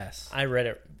Yes. I read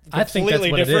it. I think that's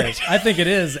what different. it is. I think it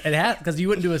is. It has, because you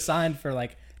wouldn't do a sign for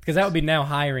because that would be now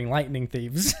hiring lightning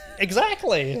thieves.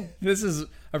 Exactly. This is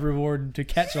a reward to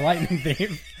catch a lightning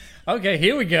thief. Okay,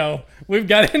 here we go. We've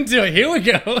got into it. Here we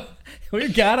go. We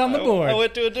got on the board. I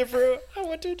went to a different,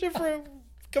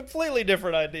 completely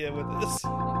different idea with this.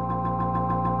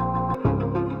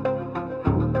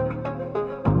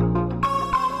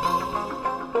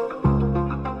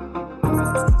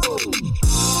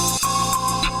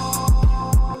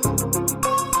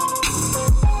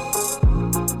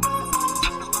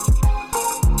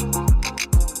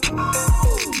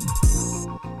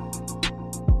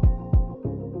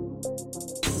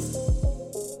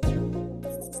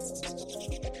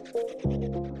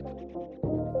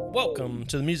 Welcome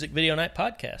to the Music Video Night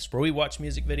Podcast, where we watch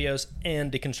music videos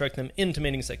and deconstruct them into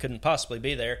meanings that couldn't possibly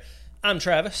be there. I'm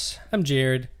Travis. I'm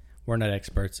Jared. We're not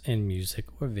experts in music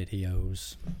or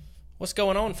videos. What's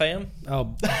going on, fam?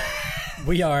 Oh,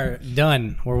 we are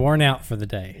done. We're worn out for the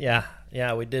day.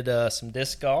 Yeah, we did some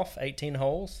disc golf, 18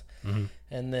 holes,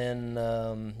 and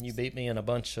then you beat me in a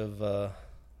bunch of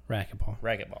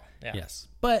racquetball. Yeah. Yes,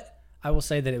 but I will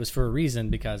say that it was for a reason,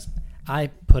 because I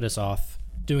put us off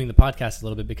doing the podcast a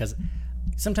little bit, because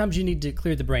sometimes you need to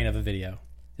clear the brain of a video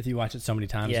if you watch it so many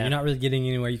times. Yeah. You're not really getting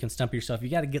anywhere. You can stump yourself. You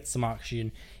got to get some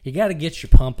oxygen. You got to get your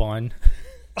pump on.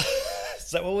 Is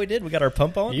that what we did? We got our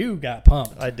pump on? You got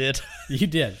pumped. I did. You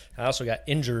did. I also got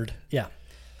injured. Yeah.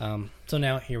 So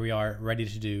now here we are, ready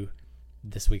to do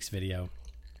this week's video.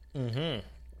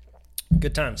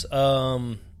 Good times.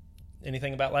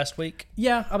 Anything about last week?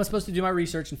 Yeah, I was supposed to do my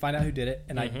research and find out who did it,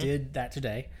 and I did that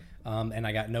today, and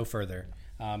I got no further.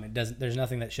 There's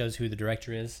nothing that shows who the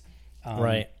director is,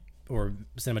 Right, or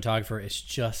cinematographer. It's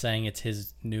just saying it's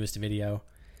his newest video.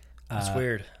 That's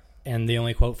weird. And the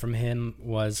only quote from him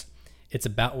was, "It's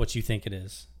about what you think it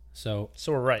is." So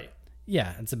we're right.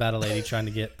 Yeah, it's about a lady trying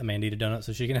to get a man to eat a donut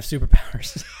so she can have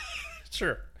superpowers.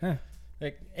 Sure. Huh.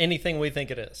 Like anything we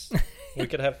think it is. We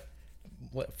could have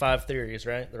 5 theories,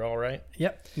 right? They're all right.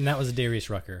 Yep, and that was Darius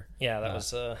Rucker. Yeah, that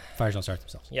was. Fires don't start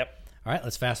themselves. Yep. All right,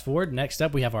 let's fast forward. Next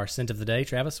up, we have our scent of the day.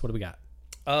 Travis, what do we got?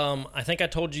 I think I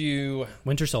told you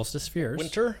Winter Solstice for yours.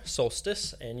 Winter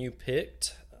Solstice, and you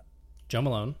picked Joe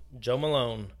Malone. Joe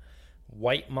Malone,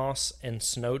 White Moss and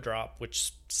Snowdrop,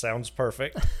 which sounds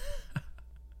perfect.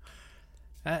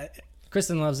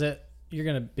 Kristen loves it. You're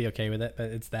going to be okay with it, but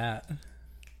it's that.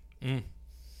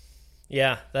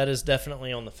 Yeah, that is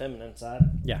definitely on the feminine side.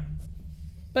 Yeah.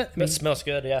 But it smells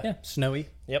good, yeah. Yeah, snowy.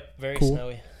 Yep, very cool.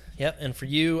 snowy. Yep, and for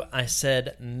you, I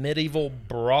said medieval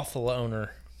brothel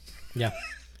owner. Yeah,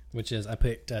 which is, I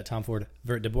picked Tom Ford,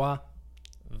 Vert de Bois.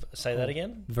 Say that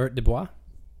again? Vert de Bois.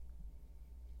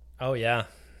 Oh, yeah.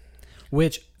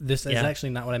 Which, this is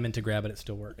actually not what I meant to grab, but it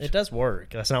still works. It does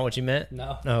work. That's not what you meant?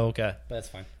 No. Oh, okay. But that's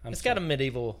fine. It's got a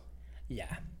medieval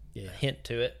yeah. hint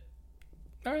to it.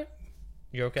 All right.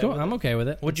 You're okay Cool, with it? I'm okay with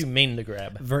it. What'd you mean to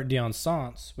grab? Vert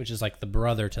d'Encense, which is like the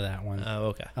brother to that one.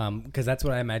 Oh, okay. Because that's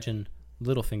what I imagine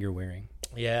Littlefinger wearing.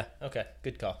 Yeah, okay.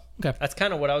 Good call. Okay. That's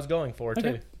kind of what I was going for,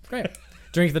 too. Great.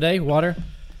 Drink of the day, water?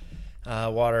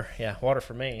 Water. Yeah, water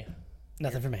for me.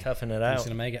 Nothing for me. Toughing it I'm out. just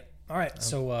going to make it. All right,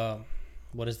 so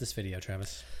what is this video,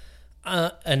 Travis?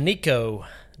 Iniko,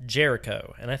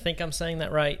 Jericho. And I think I'm saying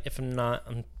that right. If I'm not,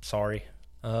 I'm sorry.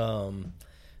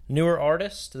 Newer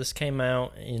artist. This came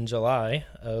out in July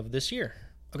of this year.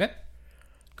 Okay.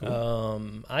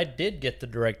 Cool. I did get the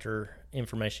director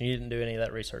information. You didn't do any of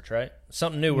that research, right?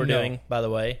 Something new we're doing, by the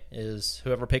way, is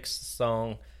whoever picks the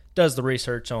song does the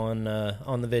research on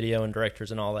the video and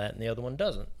directors and all that, and the other one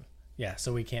doesn't. Yeah,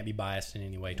 so we can't be biased in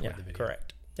any way toward the video.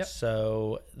 Correct. Yep.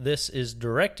 So this is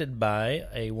directed by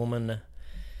a woman,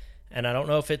 and I don't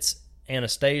know if it's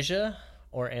Anastasia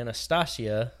or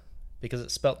Anastasia, because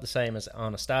it's spelt the same as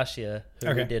Anastasia,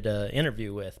 who we did an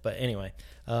interview with. But anyway,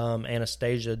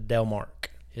 Anastasia Delmark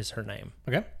is her name.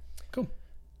 Okay, cool.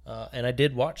 And I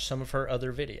did watch some of her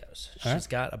other videos. All She's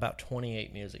got about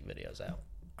 28 music videos out.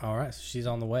 All right, so she's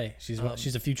on the way. She's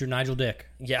a future Nigel Dick.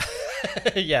 Yeah.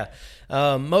 Yeah.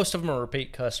 Most of them are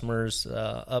repeat customers,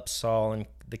 Upsaw and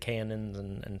the Cannons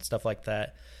and stuff like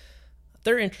that.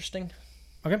 They're interesting.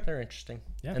 Okay. They're interesting.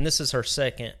 Yeah. And this is her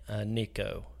second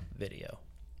Iniko video.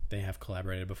 They have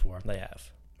collaborated before. They have.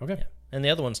 Okay. Yeah. And the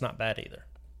other one's not bad either.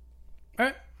 All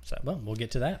right. So, well, we'll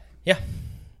get to that. Yeah.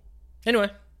 Anyway.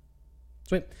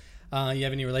 Sweet. You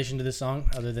have any relation to this song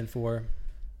other than for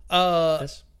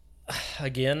this?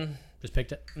 Again. Just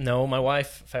picked it? No, my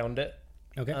wife found it.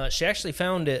 Okay. She actually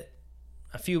found it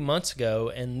a few months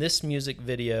ago, and this music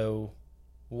video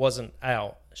wasn't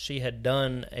out. She had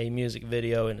done a music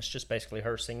video, and it's just basically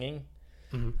her singing.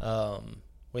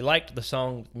 we liked the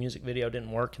song. The music video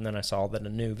didn't work, and then I saw that a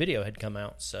new video had come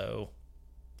out, so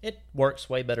it works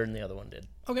way better than the other one did.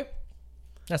 Okay.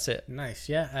 That's it. Nice.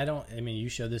 Yeah, I mean, you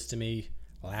showed this to me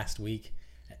last week,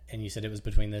 and you said it was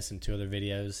between this and 2 other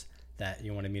videos that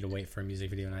you wanted me to wait for a music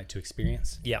video night to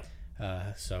experience. Yeah.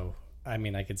 So, I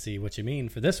mean, I could see what you mean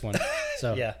for this one.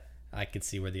 So, yeah. I could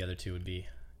see where the other 2 would be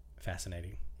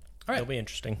fascinating. All right. It'll be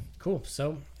interesting. Cool.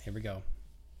 So, here we go.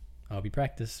 I hope you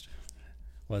practiced.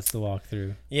 What's the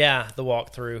walkthrough? Yeah, the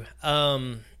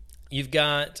walkthrough. You've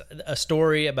got a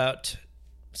story about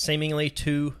seemingly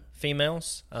 2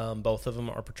 females. Both of them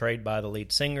are portrayed by the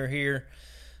lead singer here.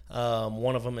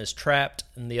 One of them is trapped,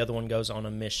 and the other one goes on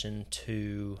a mission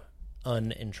to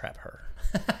unentrap her.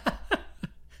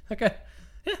 Okay.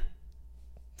 Yeah.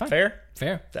 Fine. Fair?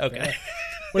 Okay. Fair.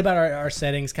 What about our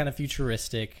settings? Kind of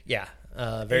futuristic. Yeah.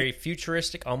 Very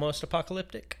futuristic, almost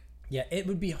apocalyptic. Yeah, it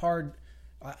would be hard.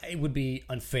 It would be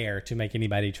unfair to make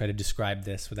anybody try to describe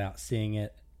this without seeing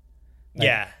it. Like,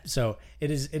 yeah. So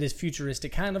it is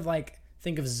futuristic, kind of like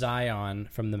think of Zion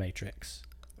from The Matrix.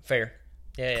 Fair.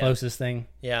 Yeah. Closest thing.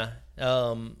 Yeah.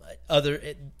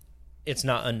 It's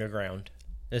not underground.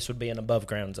 This would be an above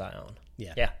ground Zion.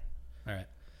 Yeah. Yeah. All right.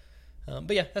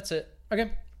 But yeah, that's it.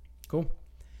 Okay. Cool.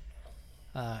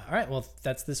 All right. Well,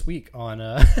 that's this week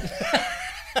on.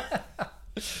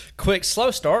 Quick, slow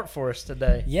start for us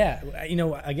today. Yeah.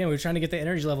 Again, we were trying to get the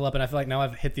energy level up, and I feel like now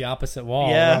I've hit the opposite wall.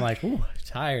 Yeah. And I'm like, ooh,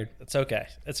 tired. It's okay.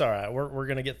 It's all right. We're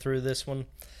gonna get through this one.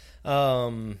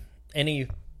 Any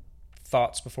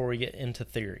thoughts before we get into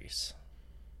theories?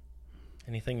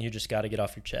 Anything you just got to get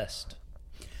off your chest?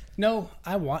 No,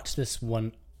 I watched this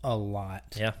one a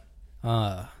lot.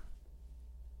 Yeah.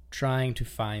 Trying to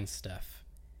find stuff.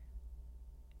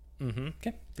 Mm-hmm.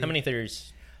 Okay. How many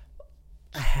theories?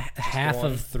 Half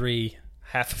of 3.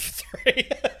 Half of 3.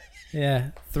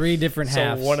 Yeah, 3 different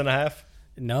halves. So 1.5?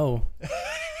 No.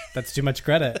 That's too much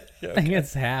credit. Okay. I think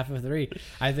it's half of 3.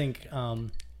 I think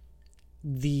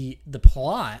the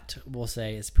plot, we'll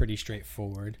say, is pretty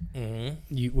straightforward.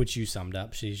 Mm-hmm. Which you summed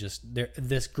up. She's just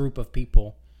this group of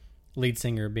people, lead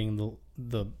singer being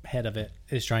the head of it,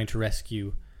 is trying to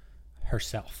rescue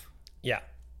herself. Yeah.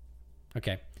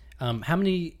 Okay. How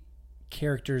many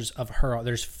characters of her?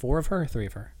 There's 4 of her or 3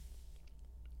 of her?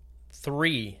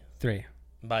 3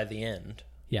 by the end.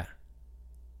 Yeah.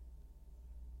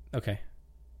 Okay.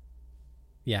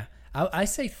 Yeah. I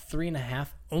say 3.5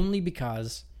 only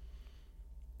because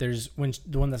there's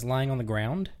the one that's lying on the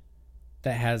ground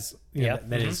that has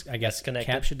that is, I guess,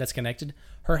 captured, that's connected.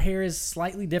 Her hair is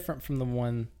slightly different from the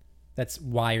one that's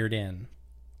wired in.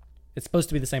 It's supposed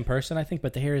to be the same person, I think,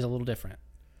 but the hair is a little different.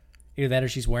 Either that or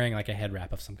she's wearing like a head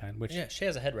wrap of some kind. Which, yeah, she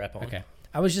has a head wrap on. Okay.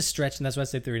 I was just stretching. That's why I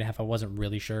said 3.5. I wasn't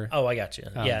really sure. Oh, I got you.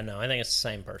 Yeah, no, I think it's the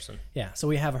same person. Yeah, so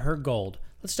we have her gold.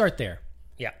 Let's start there.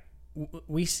 Yeah.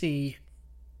 We see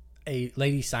a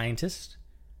lady scientist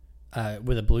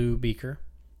with a blue beaker,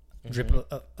 drip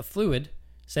a fluid,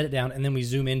 set it down, and then we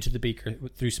zoom into the beaker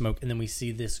through smoke, and then we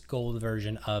see this gold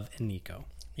version of Iniko.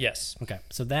 Yes. Okay,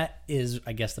 so that is,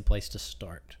 I guess, the place to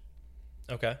start.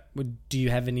 Okay. Do you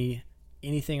have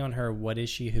anything on her? What is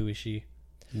she? Who is she?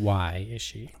 Why is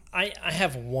she? I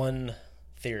have one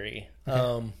theory.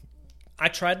 Okay. I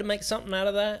tried to make something out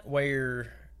of that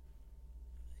where,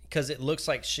 because it looks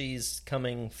like she's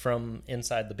coming from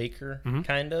inside the beaker,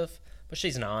 kind of, but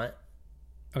she's not.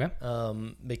 Okay.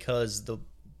 Because the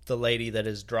lady that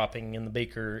is dropping in the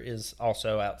beaker is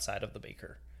also outside of the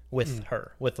beaker with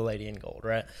her, with the lady in gold,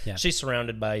 right? Yeah. She's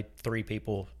surrounded by 3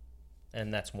 people,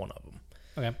 and that's one of them.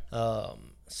 Okay.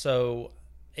 So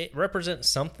it represents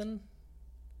something,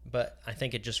 but I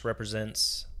think it just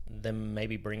represents them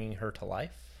maybe bringing her to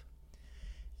life.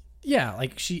 Yeah,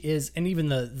 like she is, and even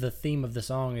the theme of the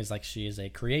song is like she is a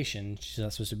creation. She's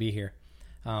not supposed to be here.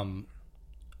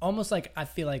 Almost like I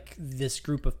feel like this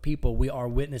group of people, we are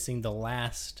witnessing the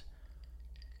last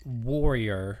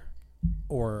warrior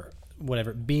or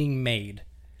whatever being made.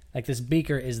 Like this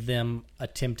beaker is them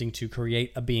attempting to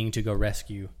create a being to go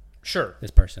rescue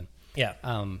this person. Yeah.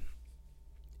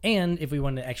 And if we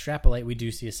want to extrapolate, we do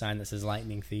see a sign that says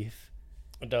lightning thief.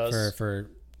 It does.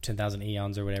 For 10,000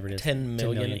 eons or whatever it is. 10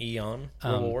 million eon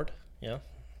reward. Yeah.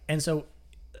 And so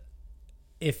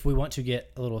if we want to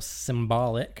get a little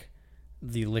symbolic,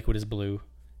 the liquid is blue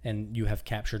and you have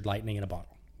captured lightning in a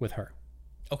bottle with her.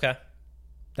 Okay.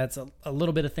 That's a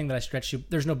little bit of thing that I stretched you.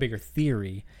 There's no bigger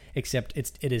theory, except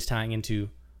it is tying into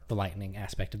the lightning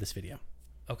aspect of this video.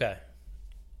 Okay.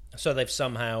 So they've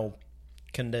somehow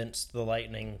condensed the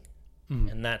lightning,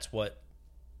 and that's what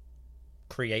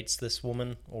creates this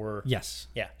woman, or yes,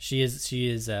 yeah, she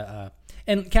is,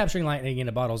 and capturing lightning in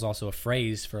a bottle is also a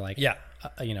phrase for like,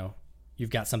 you've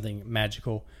got something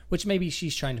magical, which maybe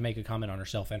she's trying to make a comment on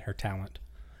herself and her talent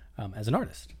as an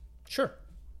artist. Sure.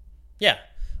 Yeah,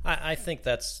 I think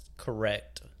that's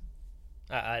correct.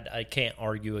 I can't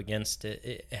argue against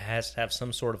it. It has to have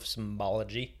some sort of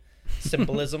symbolism.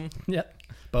 Yeah,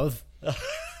 both.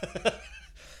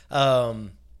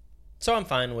 So I'm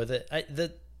fine with it.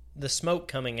 The smoke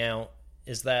coming out,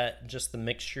 is that just the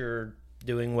mixture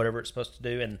doing whatever it's supposed to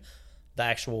do, and the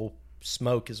actual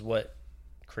smoke is what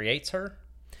creates her?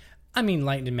 I mean,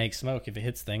 lightning makes smoke if it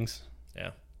hits things.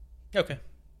 Yeah. Okay.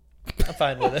 I'm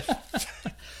fine with it.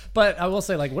 But I will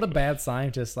say, like, what a bad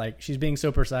scientist. Like, she's being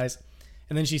so precise,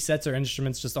 and then she sets her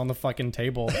instruments just on the fucking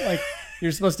table. Like,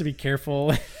 you're supposed to be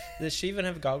careful. Does she even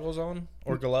have goggles on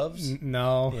or gloves?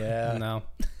 No. Yeah. No.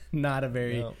 Not a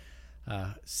very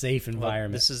safe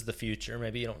environment. Well, this is the future.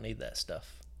 Maybe you don't need that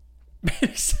stuff.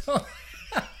 So,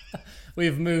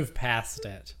 we've moved past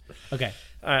it. Okay.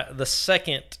 The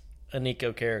second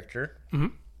Iniko character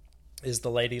is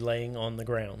the lady laying on the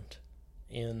ground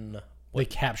in... The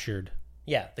captured.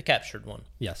 Yeah, the captured one.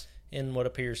 Yes. In what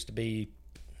appears to be,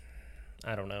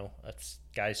 I don't know, a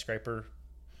skyscraper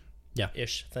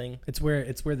ish thing. It's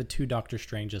where the two Doctor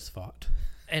Stranges fought.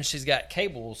 And she's got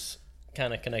cables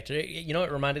kind of connected. You know,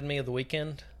 it reminded me of The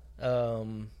Weeknd.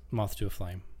 Moth to a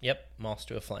Flame. Yep, Moth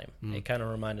to a Flame. It kind of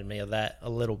reminded me of that a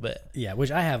little bit. Yeah,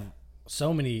 which I have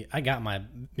so many. I got my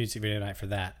music video night for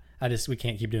that. We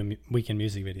can't keep doing weekend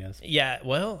music videos. Yeah,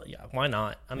 well, yeah, why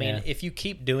not? I mean, if you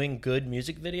keep doing good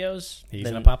music videos, he's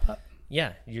gonna pop up.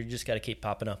 Yeah, you just got to keep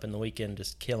popping up in The Weeknd,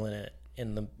 just killing it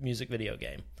in the music video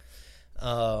game.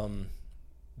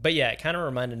 But yeah, it kind of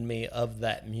reminded me of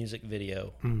that music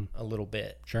video a little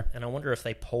bit. Sure. And I wonder if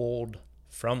they pulled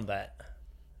from that.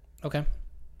 Okay.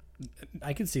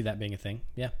 I could see that being a thing.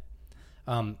 Yeah.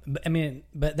 But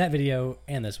that video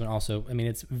and this one also, I mean,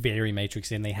 it's very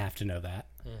Matrixy, and they have to know that.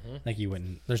 Like, you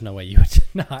wouldn't, there's no way you would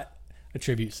not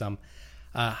attribute some.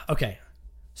 Okay.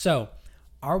 So,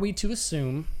 are we to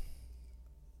assume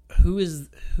who is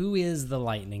the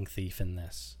lightning thief in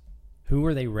this? Who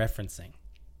are they referencing?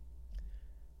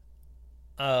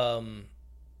 That's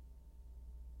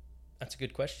a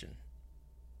good question.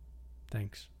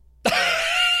 Thanks.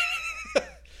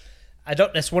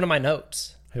 That's one of my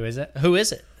notes. Who is it? Who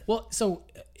is it? Well, so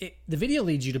the video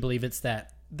leads you to believe it's the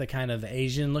kind of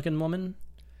Asian looking woman.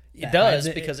 It does,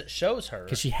 because it shows her.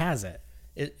 Because she has it.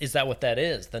 Is that what that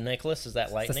is? The necklace? Is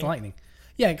that lightning? That's lightning.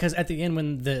 Yeah, because at the end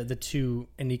when the two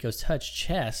Iniko's touch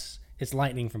chests, it's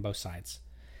lightning from both sides.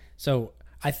 So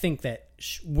I think that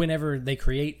whenever they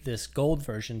create this gold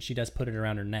version, she does put it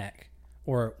around her neck,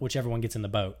 or whichever one gets in the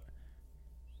boat.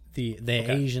 The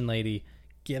Asian lady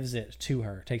gives it to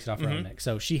her, takes it off her own neck.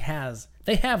 So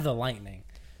they have the lightning.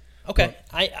 Okay,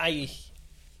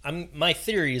 my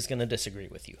theory is going to disagree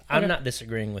with you. I'm not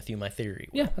disagreeing with you. My theory.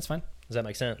 Yeah, that's fine. Does that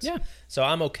make sense? Yeah. So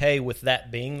I'm okay with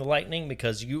that being the lightning,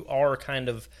 because you are kind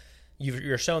of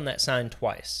you're shown that sign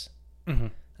twice,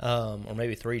 or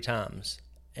maybe 3 times,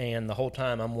 and the whole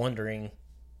time I'm wondering,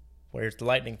 where's the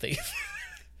lightning thief?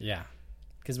 Yeah,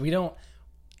 because we don't,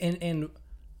 and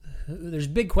there's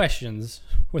big questions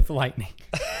with lightning.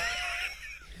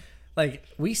 Like,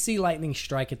 we see lightning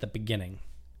strike at the beginning,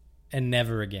 and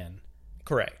never again.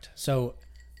 Correct. So,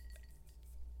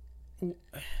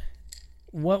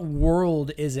 what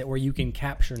world is it where you can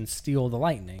capture and steal the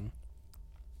lightning?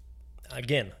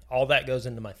 Again, all that goes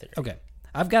into my theory. Okay.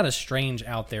 I've got a strange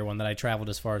out there one that I traveled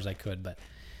as far as I could, but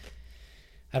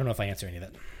I don't know if I answer any of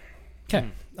it. Okay.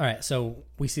 All right. So,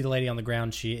 we see the lady on the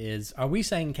ground. She is, are we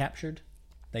saying captured?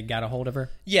 They got a hold of her?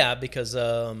 Yeah, because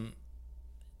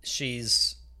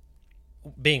she's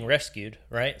being rescued,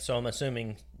 right? So I'm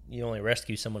assuming you only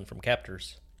rescue someone from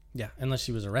captors. Yeah, unless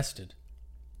she was arrested.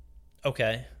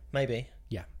 Okay, maybe.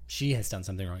 Yeah, she has done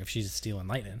something wrong if she's stealing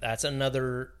lightning. That's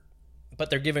another... But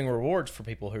they're giving rewards for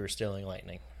people who are stealing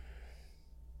lightning.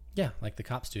 Yeah, like the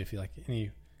cops do. If you like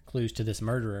any clues to this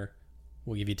murderer,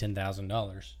 we'll give you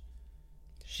 $10,000.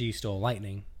 She stole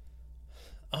lightning.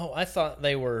 Oh, I thought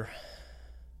they were...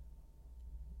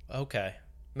 Okay.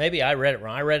 Maybe I read it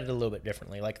wrong. I read it a little bit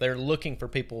differently. Like, they're looking for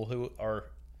people who are...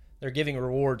 They're giving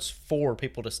rewards for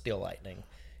people to steal lightning.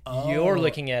 Oh. You're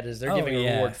looking at it as they're giving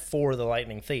a reward for the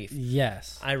lightning thief.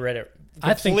 Yes. I read it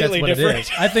I think that's what different. It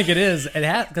is. I think it is. It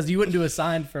has, because you wouldn't do a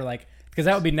sign for, like... Because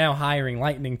that would be now hiring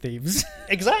lightning thieves.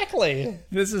 Exactly.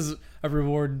 This is a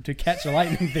reward to catch a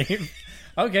lightning thief.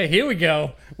 Okay, here we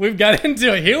go. We've got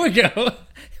into it. Here we go.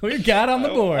 We've got on the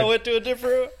board. I went to a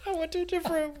different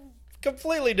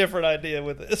completely different idea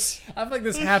with this. I feel like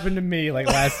this happened to me like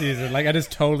last season. Like, I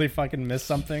just totally fucking missed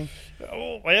something.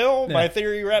 Oh, well, my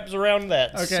theory wraps around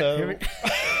that. Okay. So.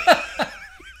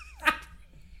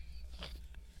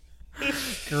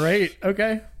 Great.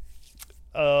 Okay.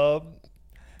 Yeah,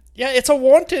 it's a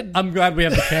wanted. I'm glad we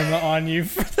have the camera on you.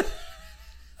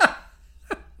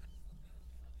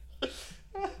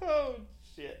 Oh,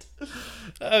 shit.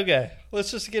 Okay,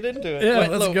 let's just get into it. Yeah, Wait,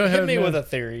 let's look, go ahead. Hit me with a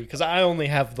theory, because I only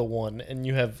have the one, and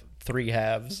you have 3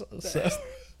 halves. So.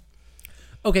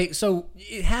 Okay, so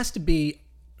it has to be...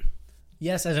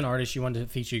 Yes, as an artist, you want to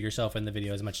feature yourself in the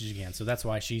video as much as you can, so that's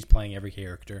why she's playing every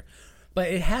character. But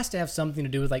it has to have something to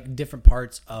do with like different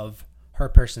parts of her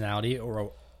personality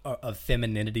or of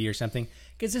femininity or something,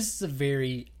 because this is a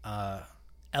very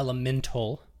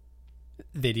elemental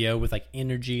video with like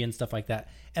energy and stuff like that,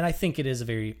 and I think it is a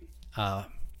very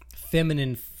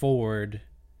feminine forward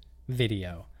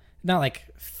video. Not like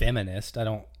feminist. I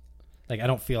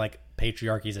don't feel like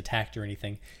patriarchy is attacked or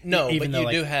anything. No, even but though,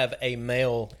 you do have a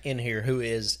male in here who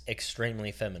is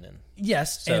extremely feminine.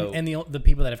 Yes, So- and the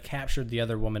people that have captured the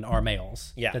other woman are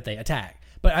males that they attack.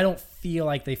 But I don't feel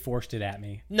like they forced it at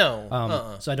me.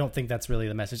 No. So I don't think that's really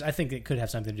the message. I think it could have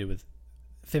something to do with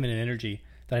feminine energy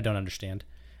that I don't understand.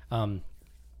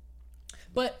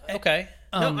 But Okay.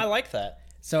 No, I like that.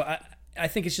 So I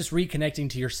think it's just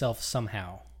reconnecting to yourself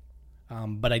somehow.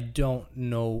 But I don't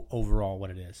know overall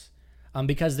what it is.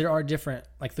 Because there are different,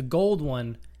 like the gold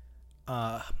one,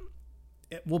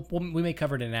 we may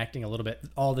cover it in acting a little bit,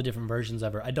 all the different versions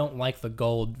of her. I don't like the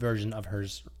gold version of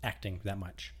hers acting that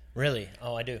much. Really?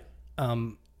 Oh, I do.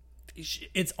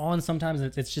 It's on sometimes,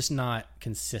 and it's just not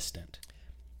consistent.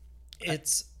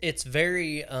 It's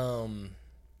very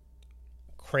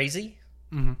crazy.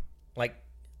 Mm-hmm.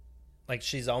 Like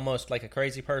she's almost like a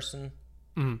crazy person,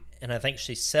 Mm-hmm. and I think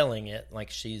she's selling it like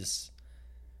she's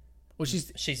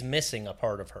missing a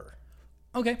part of her.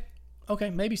 Okay,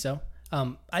 maybe so.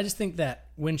 I just think that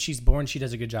when she's born, she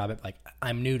does a good job at like,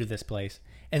 I'm new to this place,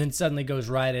 and then suddenly goes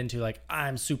right into like,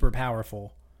 I'm super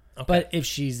powerful. Okay. But if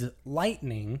she's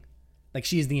lightning, like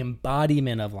she's the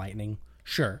embodiment of lightning,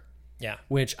 sure. Yeah.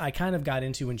 Which I kind of got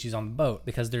into when she's on the boat,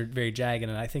 because they're very jagged,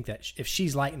 and I think that if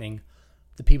she's lightning,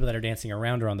 the people that are dancing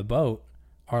around her on the boat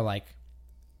are like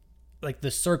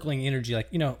the circling energy, like,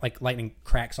 you know, like lightning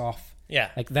cracks off. Yeah.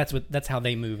 Like that's how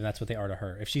they move, and that's what they are to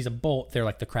her. If she's a bolt, they're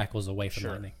like the crackles away from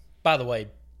lightning. By the way,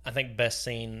 I think best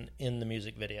scene in the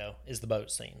music video is the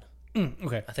boat scene.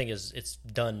 Okay. I think it's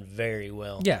done very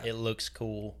well. Yeah. It looks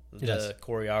cool. It does. The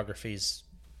choreography's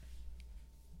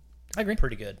I agree.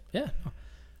 pretty good. Yeah.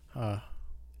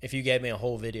 If you gave me a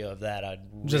whole video of that, I'd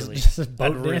really, just a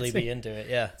boat I'd really dancing? be into it.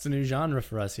 Yeah. It's a new genre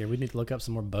for us here. We need to look up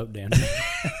some more boat dancing.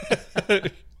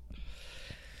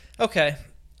 Okay.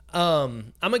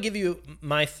 I'm gonna give you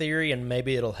my theory, and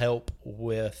maybe it'll help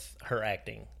with her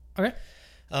acting. Okay.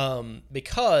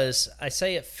 Because I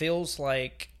say it feels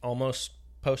like almost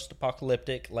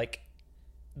post-apocalyptic, like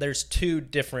there's 2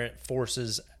 different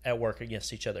forces at work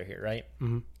against each other here, right?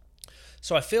 Mm-hmm.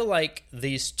 So I feel like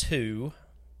these 2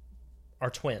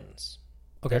 are twins.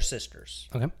 Okay. They're sisters.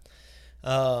 Okay.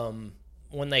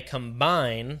 When they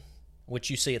combine, which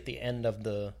you see at the end of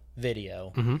the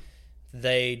video, Mm-hmm.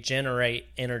 they generate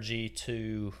energy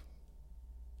to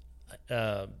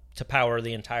power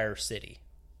the entire city.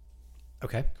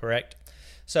 Okay. Correct?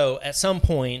 So at some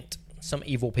point, some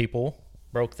evil people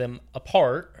broke them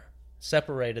apart,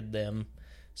 separated them,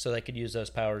 so they could use those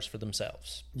powers for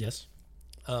themselves. Yes.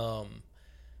 But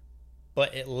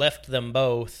it left them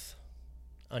both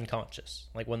unconscious.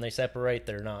 Like when they separate,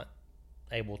 they're not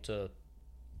able to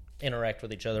interact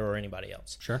with each other or anybody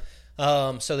else. Sure.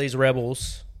 So these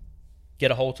rebels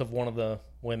get a hold of one of the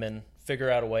women, figure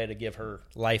out a way to give her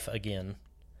life again,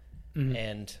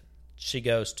 and she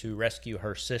goes to rescue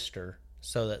her sister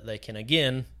so that they can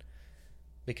again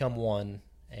become one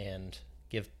and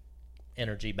give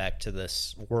energy back to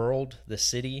this world, this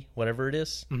city, whatever it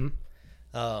is.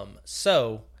 Mm-hmm.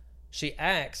 So she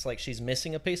acts like she's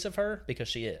missing a piece of her, because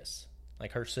she is.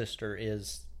 Like her sister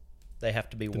is, they have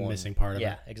to be one. Missing part of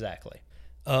yeah, her. exactly.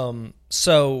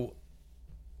 So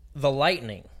the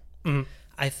lightning,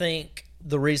 I think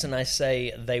the reason I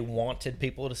say they wanted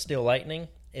people to steal lightning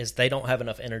is they don't have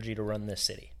enough energy to run this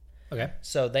city. Okay.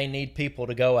 So they need people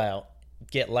to go out,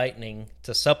 get lightning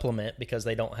to supplement, because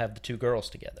they don't have the 2 girls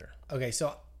together. Okay,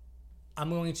 so I'm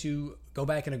going to go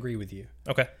back and agree with you.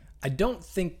 Okay. I don't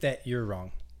think that you're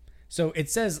wrong. So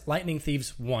it says lightning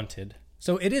thieves wanted.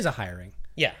 So it is a hiring.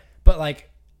 Yeah. But like,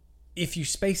 if you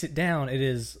space it down, it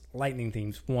is lightning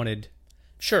thieves wanted.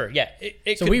 Sure, yeah.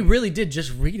 So we really did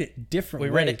just read it differently.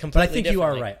 We read it But I completely think you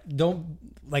are differently. right. Don't,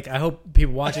 like, I hope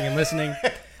people watching and listening,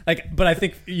 like, but I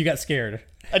think you got scared.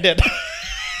 I did.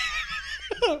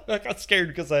 I got scared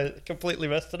because I completely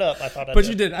messed it up. I thought I But did.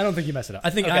 you did. I don't think you messed it up. I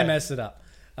think Okay. I messed it up.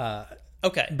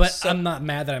 Okay. But I'm not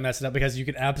mad that I messed it up because you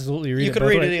could absolutely read it. You could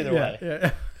read it either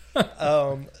way.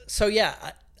 Yeah. So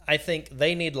yeah, I think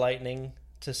they need lightning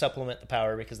to supplement the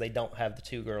power because they don't have the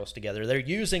two girls together. They're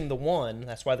using the one,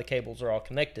 that's why the cables are all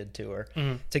connected to her,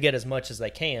 to get as much as they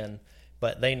can,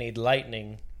 but they need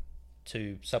lightning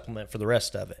to supplement for the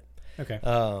rest of it. Okay.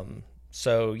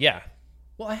 So yeah.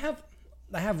 Well, I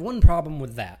have one problem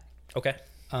with that. Okay.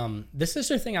 The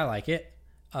sister thing, I like it.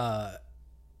 I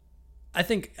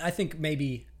think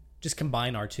maybe just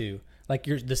combine our two. Like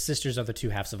the sisters are the two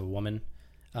halves of a woman.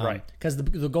 Right. Because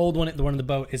the gold one, the one in the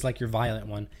boat, is like your violent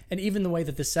one. And even the way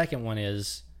that the second one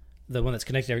is, the one that's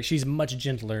connected to her, she's much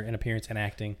gentler in appearance and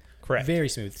acting. Correct. Very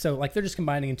smooth. So like they're just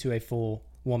combining into a full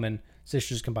woman,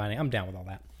 sisters combining. I'm down with all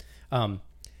that.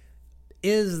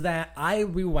 Is that I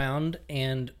rewound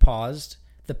and paused.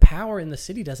 The power in the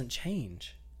city doesn't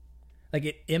change. Like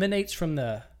it emanates from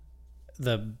the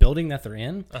building that they're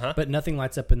in, but nothing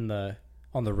lights up on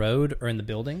the road or in the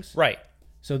buildings. Right.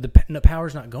 So the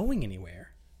power's not going anywhere.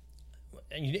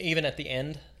 Even at the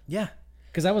end? Yeah.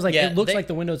 Because I was like, it looks like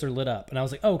the windows are lit up. And I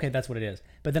was like, oh, okay, that's what it is.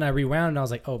 But then I rewound and I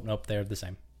was like, oh, nope, they're the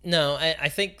same. No, I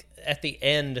think at the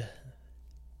end,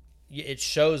 it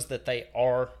shows that they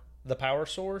are the power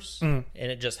source, and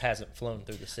it just hasn't flown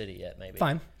through the city yet, maybe.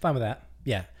 Fine with that.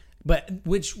 Yeah. But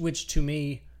which to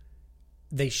me,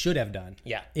 they should have done.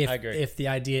 Yeah, I agree. If the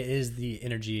idea is the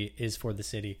energy is for the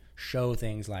city, show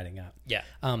things lighting up. Yeah.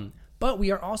 But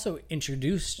we are also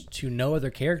introduced to no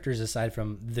other characters aside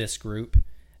from this group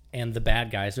and the bad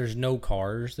guys. There's no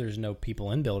cars. There's no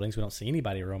people in buildings. We don't see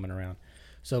anybody roaming around.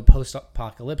 So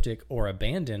post-apocalyptic or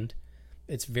abandoned,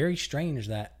 it's very strange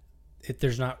that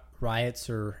there's not riots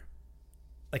or...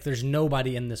 Like, there's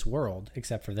nobody in this world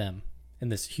except for them in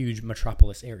this huge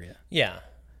metropolis area. Yeah.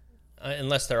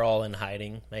 Unless they're all in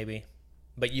hiding, maybe.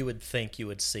 But you would think you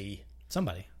would see...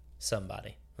 Somebody.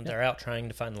 And they're out trying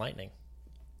to find lightning.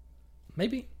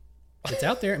 Maybe. It's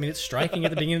out there. I mean, it's striking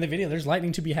at the beginning of the video. There's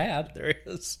lightning to be had. There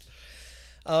is.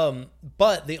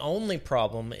 But the only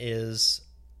problem is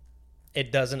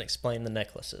it doesn't explain the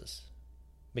necklaces.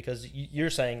 Because you're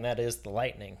saying that is the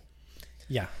lightning.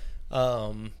 Yeah.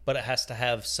 But it has to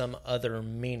have some other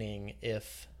meaning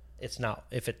if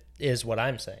it is what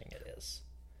I'm saying it is.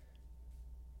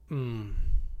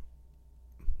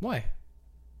 Why?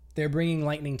 They're bringing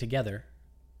lightning together.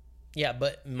 Yeah,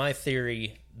 but my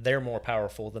theory, they're more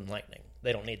powerful than lightning.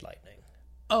 They don't need lightning.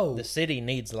 Oh. The city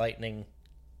needs lightning.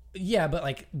 Yeah, but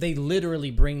like they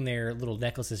literally bring their little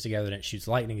necklaces together and it shoots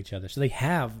lightning at each other. So they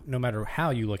have, no matter how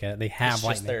you look at it, they have it's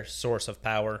lightning. Just their source of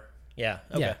power. Yeah.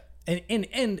 Okay. Yeah.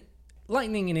 And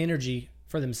lightning and energy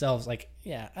for themselves, like,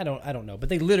 yeah, I don't know. But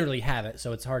they literally have it,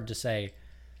 so it's hard to say,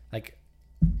 like,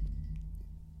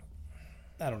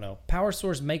 I don't know. Power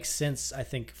source makes sense, I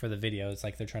think, for the video. It's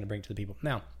like they're trying to bring it to the people.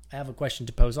 Now, I have a question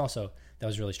to pose also that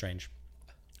was really strange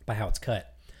by how it's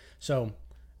cut. So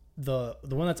the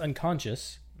one that's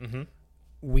unconscious,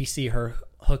 we see her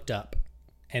hooked up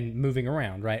and moving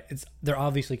around, right? They're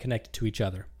obviously connected to each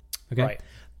other. Okay. Right.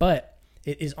 But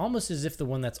it is almost as if the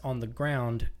one that's on the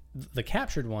ground, the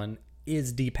captured one,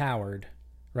 is depowered,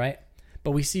 right?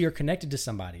 But we see her connected to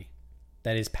somebody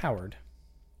that is powered.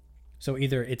 So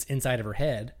either it's inside of her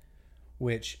head,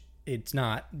 which it's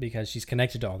not because she's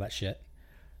connected to all that shit.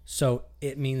 So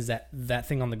it means that that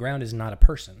thing on the ground is not a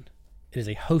person. It is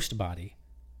a host body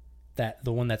that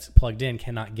the one that's plugged in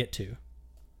cannot get to.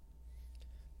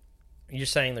 You're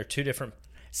saying they're two different...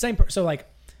 So like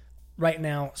right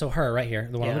now, so her right here,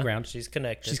 the one on the ground. She's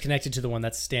connected. She's connected to the one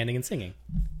that's standing and singing.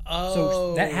 Oh.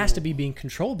 So that has to be being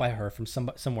controlled by her from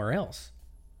somewhere else.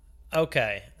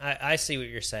 Okay, I see what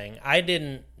you're saying. I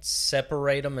didn't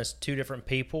separate them as two different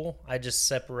people. I just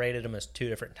separated them as two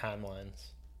different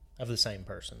timelines of the same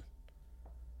person.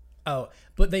 Oh,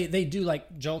 but they do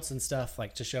like jolts and stuff,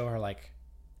 like to show her like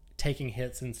taking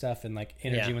hits and stuff and like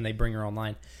energy when they bring her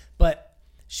online. But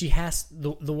she has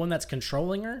the one that's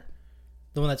controlling her,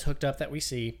 the one that's hooked up that we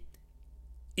see,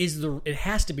 it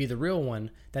has to be the real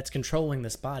one that's controlling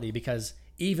this body, because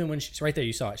even when she's right there,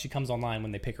 you saw it, she comes online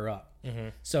when they pick her up. Mm-hmm.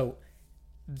 So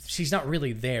she's not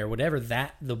really there. Whatever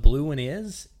the blue one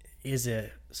is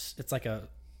it's like a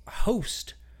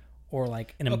host or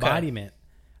like an embodiment.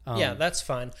 Yeah, that's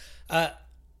fine.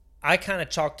 I kind of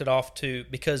chalked it off to,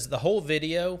 because the whole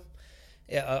video,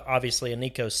 obviously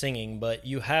Iniko singing, but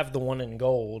you have the one in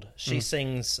gold. She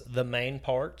sings the main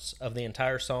parts of the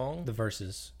entire song, the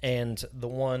verses, and the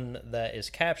one that is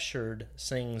captured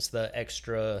sings the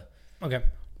extra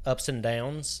ups and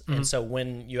downs. And so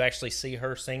when you actually see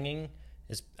her singing,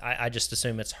 I just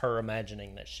assume it's her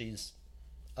imagining that she's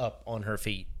up on her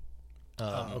feet,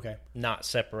 not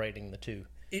separating the two.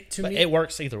 It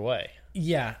works either way.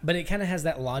 Yeah, but it kind of has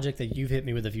that logic that you've hit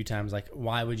me with a few times. Like,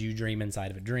 why would you dream inside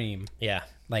of a dream? Yeah.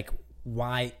 Like,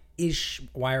 why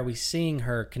are we seeing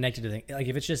her connected to things? Like,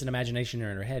 if it's just an imagination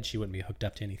in her head, she wouldn't be hooked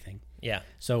up to anything. Yeah.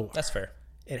 So that's fair.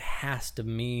 It has to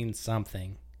mean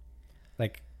something.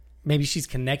 Like, maybe she's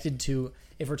connected to,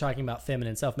 if we're talking about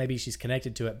feminine self, maybe she's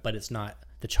connected to it, but it's not,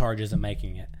 the charge isn't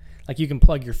making it. Like, you can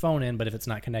plug your phone in, but if it's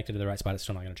not connected to the right spot, it's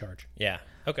still not going to charge. Yeah.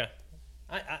 Okay.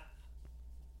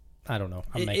 I don't know.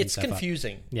 It's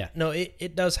confusing. Up. Yeah. No,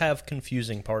 it does have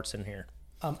confusing parts in here.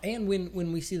 And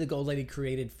when we see the gold lady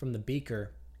created from the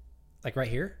beaker, like right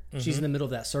here, she's in the middle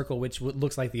of that circle, which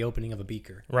looks like the opening of a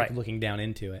beaker, right? Like looking down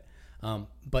into it.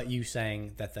 But you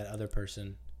saying that other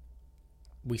person,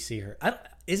 we see her.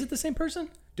 Is it the same person?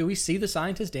 Do we see the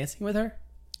scientist dancing with her?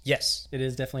 Yes. It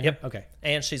is definitely her? Okay.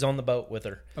 And she's on the boat with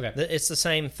her. Okay. It's the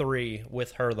same three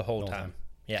with her the whole time.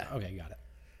 Yeah. Okay, got it.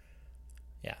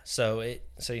 Yeah, so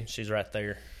see, she's right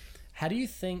there. How do you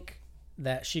think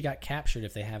that she got captured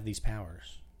if they have these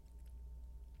powers?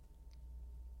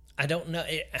 I don't know.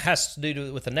 It has to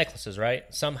do with the necklaces, right?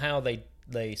 Somehow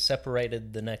they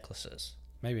separated the necklaces.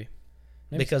 Maybe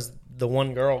because so. The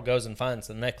one girl goes and finds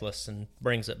the necklace and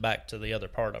brings it back to the other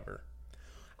part of her.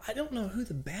 I don't know who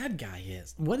the bad guy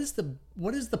is. What is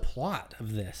the plot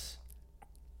of this?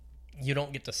 You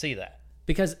don't get to see that.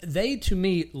 Because they, to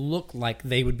me, look like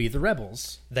they would be the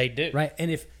rebels. They do. Right? And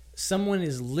if someone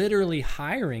is literally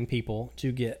hiring people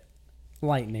to get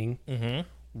lightning,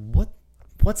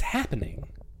 what's happening?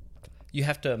 You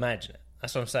have to imagine it.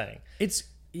 That's what I'm saying.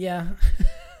 Yeah.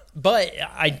 But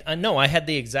I know I had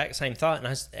the exact same thought,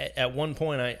 and at one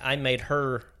point I made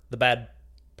her the bad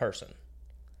person.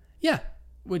 Yeah.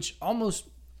 Which almost,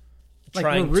 like,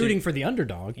 we're rooting for the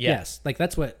underdog. Yeah. Yes. Like,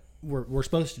 that's what we're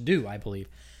supposed to do, I believe.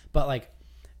 But, like,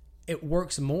 it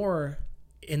works more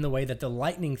in the way that the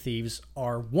lightning thieves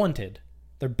are wanted.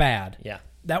 They're bad. Yeah.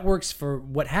 That works for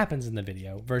what happens in the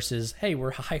video versus, hey,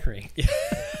 we're hiring.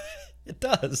 It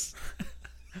does.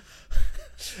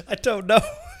 I don't know.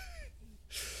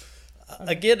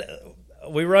 Again,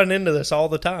 we run into this all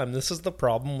the time. This is the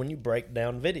problem when you break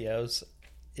down videos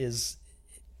is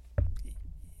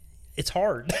it's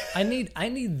hard. I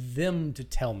need them to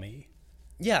tell me.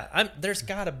 Yeah, there's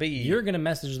got to be. You're going to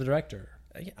message the director.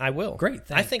 I will. Great,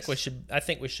 thanks. I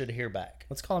think we should hear back.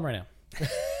 Let's call him right now.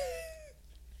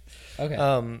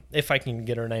 Okay. If I can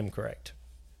get her name correct.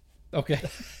 Okay.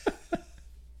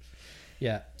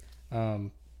 Yeah. I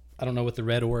don't know what the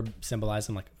red orb symbolizes.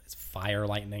 I'm like, it's fire,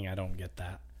 lightning. I don't get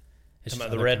that. It's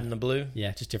about the red and the blue?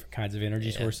 Yeah, just different kinds of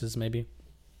energy sources, maybe.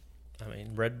 I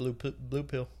mean, red, blue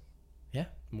pill. Yeah,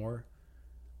 more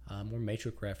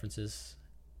Matrix references.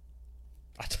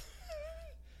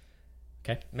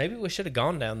 Okay. Maybe we should have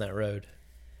gone down that road.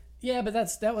 Yeah, but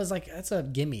that's a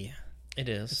gimme. It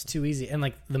is. It's too easy. And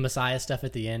like the Messiah stuff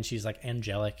at the end, she's like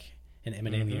angelic and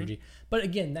emanating the energy. But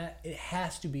again, that it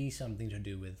has to be something to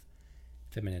do with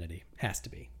femininity. Has to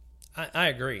be. I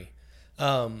agree.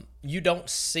 You don't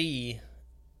see.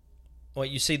 Well,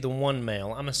 you see the one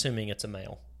male. I'm assuming it's a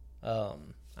male.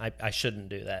 I shouldn't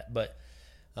do that, but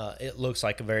it looks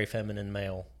like a very feminine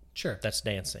male. Sure. That's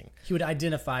dancing. He would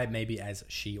identify maybe as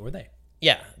she or they.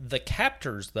 Yeah. The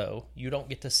captors, though, you don't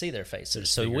get to see their faces.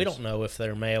 So we don't know if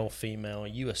they're male, female.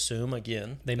 You assume,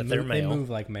 again, that they're male. They move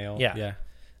like male. Yeah.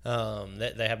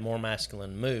 They have more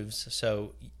masculine moves.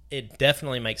 So it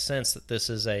definitely makes sense that this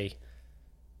is a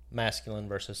masculine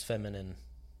versus feminine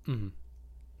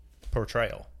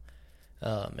portrayal.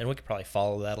 And we could probably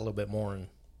follow that a little bit more and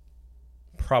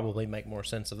probably make more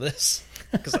sense of this.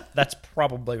 Because that's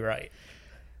probably right.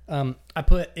 I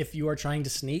put, if you are trying to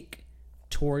sneak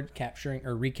toward capturing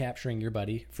or recapturing your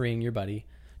buddy, freeing your buddy,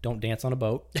 don't dance on a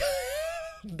boat.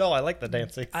 No, I like the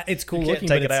dancing. It's cool looking,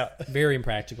 but it's very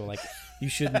impractical. Like, you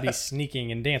shouldn't be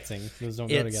sneaking and dancing. Those don't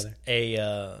go together. It's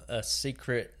a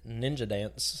secret ninja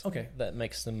dance. Okay. That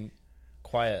makes them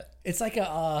quiet. It's like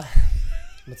a,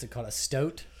 what's it called? A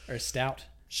stoat or a stout?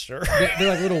 Sure. They're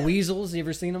like little weasels. You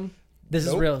ever seen them? This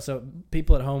is real. So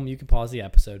people at home, you can pause the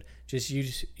episode. Just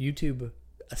use YouTube.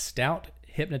 A stout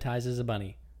hypnotizes a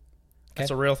bunny. Okay?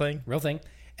 That's a real thing? Real thing.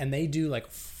 And they do like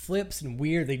flips and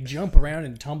weird. They jump around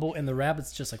and tumble, and the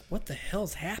rabbit's just like, what the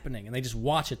hell's happening? And they just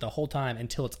watch it the whole time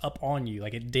until it's up on you.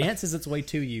 Like, it dances its way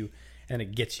to you, and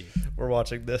it gets you. We're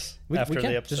watching this after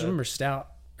the episode. Just remember stout.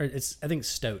 Or I think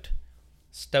stoat.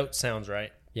 Stoat sounds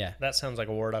right. Yeah. That sounds like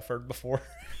a word I've heard before.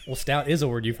 Well, stout is a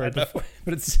word you've heard before.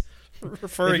 But it's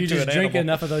referring if you to just an drink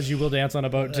animal. enough of those, you will dance on a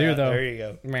boat too, though. There you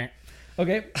go. Meh.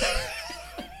 Okay.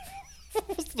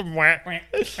 What's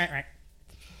the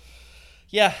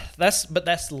Yeah,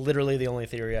 that's literally the only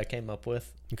theory I came up with.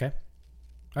 Okay. All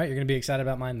right, you're going to be excited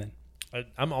about mine then.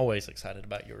 I'm always excited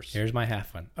about yours. Here's my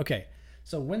half one. Okay,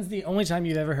 so when's the only time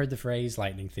you've ever heard the phrase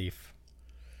lightning thief?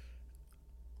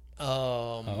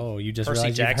 You just Percy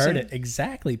realized Jackson? you've heard it.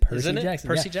 Exactly, Percy Jackson.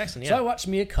 Percy Jackson, yeah. So I watched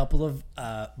me a couple of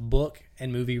book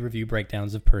and movie review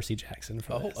breakdowns of Percy Jackson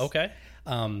for this. Okay.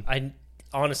 I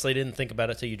honestly didn't think about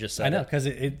it till you just said it. I know, because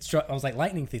it struck, I was like,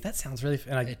 lightning thief, that sounds really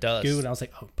and it does. Googled, and I was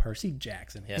like, oh, Percy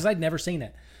Jackson. Because I'd never seen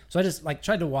it. So I just like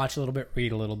tried to watch a little bit,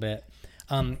 read a little bit.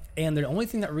 And the only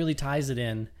thing that really ties it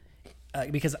in,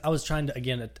 because I was trying to,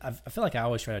 again, I feel like I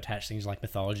always try to attach things like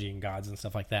mythology and gods and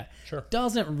stuff like that. Sure.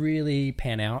 Doesn't really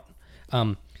pan out.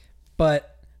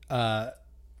 But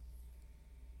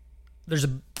there's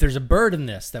a bird in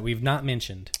this that we've not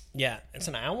mentioned. Yeah, it's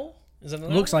an owl? Is it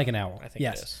an Looks owl? like an owl. I think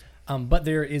yes. it is. But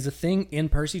there is a thing in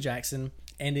Percy Jackson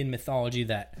and in mythology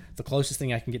that the closest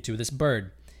thing I can get to this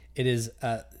bird. It is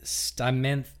here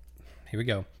we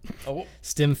go. Oh.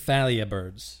 Stymphalia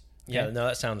birds. Yeah, no,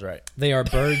 that sounds right. They are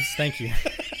birds. Thank you.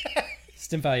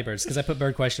 Stymphalia birds, because I put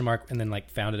bird question mark and then like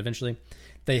found it eventually.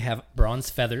 They have bronze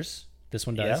feathers. This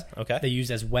one does. Yeah, okay. They use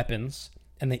as weapons,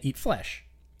 and they eat flesh.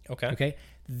 Okay. Okay.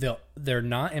 They're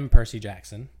not in Percy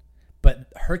Jackson,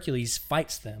 but Hercules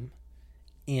fights them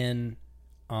in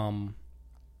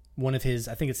one of his,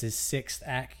 I think it's his 6th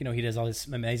act. You know, he does all his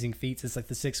amazing feats. It's like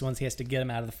the 6 ones. He has to get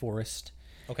them out of the forest.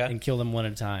 Okay. And kill them one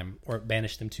at a time, or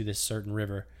banish them to this certain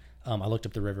river. I looked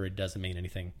up the river. It doesn't mean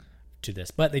anything to this,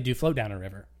 but they do float down a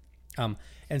river.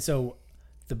 And so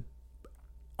the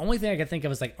only thing I could think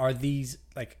of is like, are these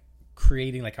like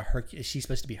creating like a Hercules? Is she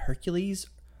supposed to be Hercules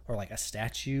or like a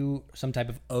statue, some type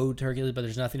of ode to Hercules? But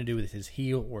there's nothing to do with his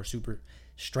heel or super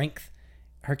strength.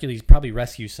 Hercules probably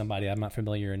rescues somebody. I'm not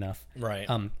familiar enough. Right.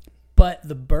 But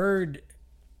the bird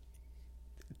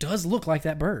does look like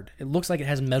that bird. It looks like it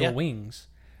has metal wings.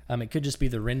 It could just be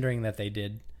the rendering that they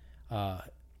did.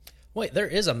 Wait, there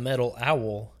is a metal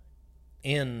owl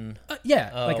in...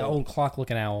 like an old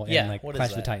clock-looking owl in like what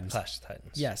Clash is of the that? Titans. Clash of the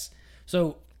Titans. Yes.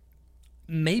 So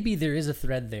maybe there is a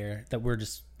thread there that we're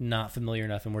just not familiar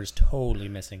enough and we're just totally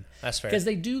missing. That's fair. Because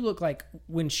they do look like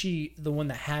when the one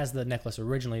that has the necklace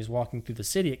originally is walking through the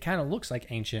city, it kind of looks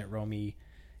like ancient Romy,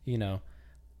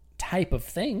 type of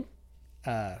thing.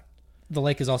 The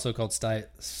lake is also called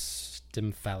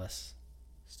Stymphalis.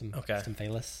 Okay.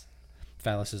 Stymphalis.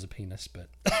 Phallus is a penis, but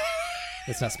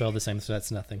it's not spelled the same, so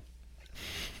that's nothing.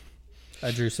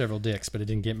 I drew several dicks, but it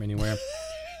didn't get me anywhere.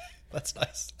 That's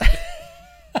nice.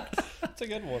 That's a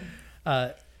good one.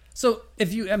 So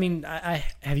if you,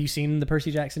 have you seen the Percy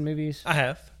Jackson movies? I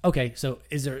have. Okay, so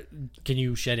can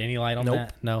you shed any light on Nope.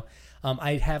 that? No.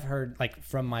 I have heard, like,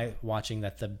 from my watching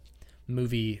that the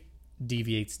movie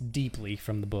deviates deeply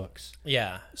from the books.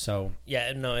 Yeah. So.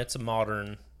 Yeah, no, it's a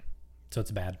modern. So it's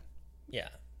bad. Yeah.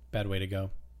 Bad way to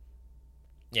go.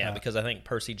 Yeah, because I think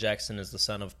Percy Jackson is the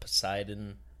son of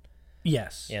Poseidon.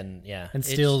 Yes. And yeah. And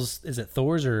steals, is it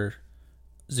Thor's or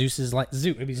Zeus's light?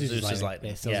 It'd be Zeus's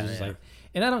lightning. Yeah, Zeus's lightning.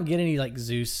 And I don't get any like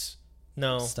Zeus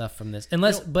no stuff from this.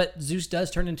 But Zeus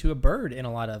does turn into a bird in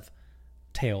a lot of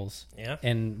tales. Yeah.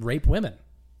 And rape women.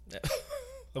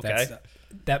 Okay.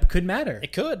 That could matter.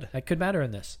 It could. That could matter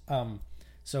in this.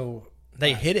 So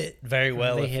they hit it very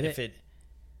well. They hit it.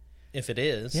 If it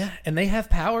is. Yeah, and they have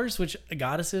powers, which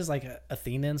goddesses like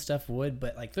Athena and stuff would,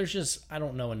 but like there's just, I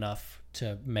don't know enough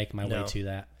to make my way to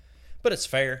that. But it's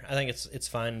fair. I think it's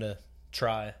fine to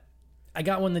try. I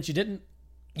got one that you didn't.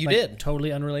 You did.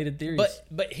 Totally unrelated theories.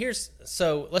 But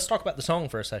so let's talk about the song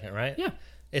for a second, right? Yeah.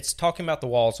 It's talking about the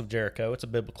walls of Jericho. It's a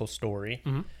biblical story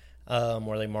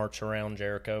where they march around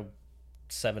Jericho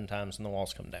 7 times and the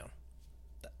walls come down.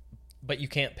 But you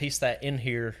can't piece that in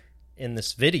here in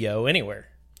this video anywhere.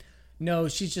 No,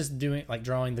 she's just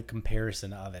drawing the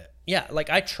comparison of it. Yeah, like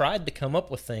I tried to come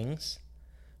up with things,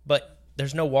 but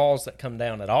there's no walls that come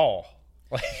down at all.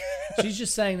 She's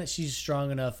just saying that she's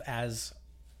strong enough as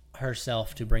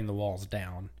herself to bring the walls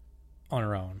down on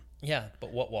her own. Yeah,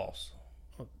 but what walls?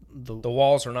 The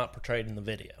walls are not portrayed in the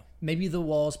video. Maybe the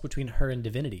walls between her and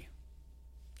divinity.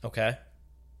 Okay.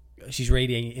 She's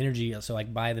radiating energy, so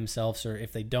like by themselves, or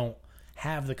if they don't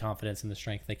have the confidence and the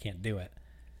strength, they can't do it.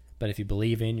 But if you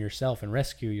believe in yourself and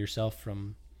rescue yourself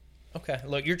from... Okay,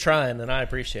 look, you're trying, and I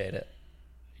appreciate it.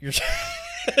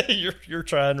 You're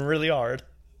trying really hard.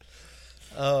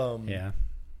 Yeah.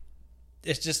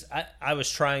 It's just, I was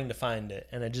trying to find it,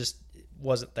 and it just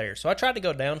wasn't there. So I tried to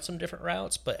go down some different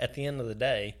routes, but at the end of the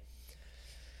day,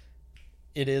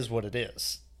 it is what it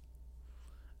is.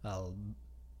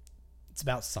 It's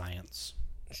about science.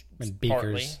 And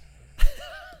beakers.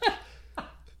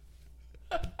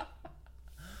 Partly.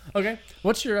 Okay.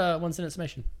 What's your 1-sentence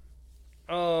summation?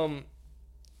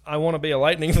 I want to be a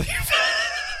lightning thief.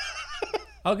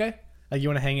 Okay. Like, you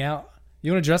want to hang out?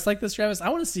 You want to dress like this, Travis? I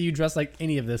want to see you dress like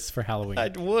any of this for Halloween. I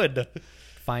would.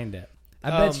 Find it. I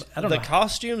bet you, I don't know. The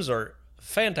costumes are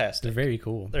fantastic. They're very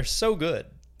cool. They're so good.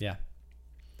 Yeah.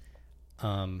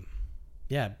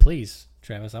 Yeah, please,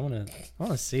 Travis. I want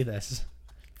to see this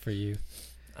for you.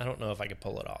 I don't know if I could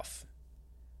pull it off.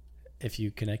 If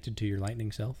you connected to your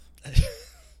lightning self.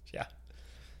 Yeah.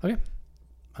 Okay.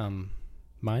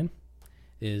 Mine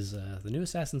is the new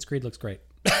Assassin's Creed looks great.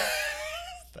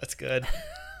 That's good.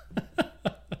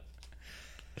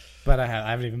 But I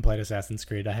haven't even played Assassin's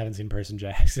Creed. I haven't seen Person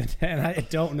Jackson, and I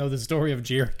don't know the story of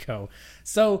Jericho.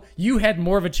 So you had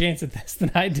more of a chance at this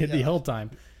than I did the whole time.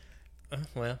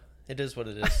 Well, it is what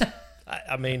it is.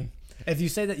 I mean, if you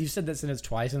say that, you said that sentence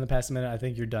twice in the past minute, I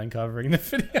think you're done covering the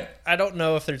video. I don't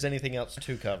know if there's anything else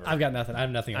to cover. I've got nothing. I have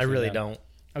nothing else. I really don't.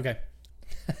 Okay.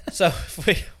 So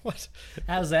what?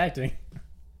 How's acting?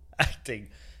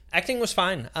 Acting was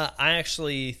fine. I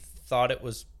actually thought it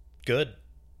was good.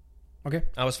 Okay.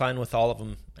 I was fine with all of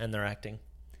them and their acting.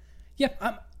 Yeah,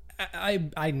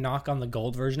 I knock on the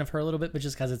gold version of her a little bit, but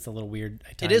just because it's a little weird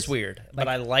at times. It is weird, but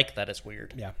I like that it's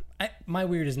weird. Yeah. My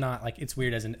weird is not like it's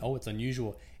weird as in, oh, it's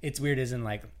unusual. It's weird as in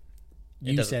like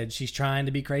you said she's trying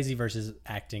to be crazy versus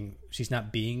acting. She's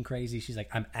not being crazy. She's like,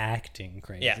 I'm acting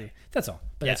crazy. Yeah. That's all.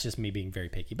 But that's just me being very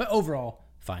picky. But overall,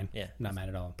 fine. Yeah. Not mad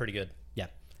at all. Pretty good. Yeah.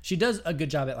 She does a good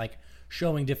job at like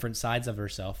showing different sides of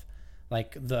herself.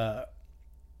 Like the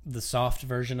soft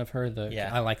version of her.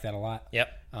 I like that a lot.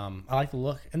 Yep. I like the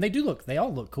look. And they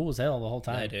all look cool as hell the whole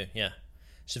time. They do, yeah.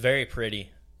 She's very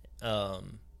pretty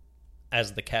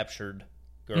as the captured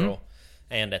girl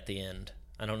and at the end.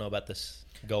 I don't know about this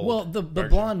gold. Well, the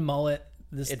blonde mullet,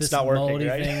 this not working, mullety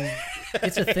right? thing,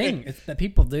 it's a thing that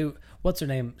people do. What's her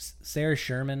name? Sarah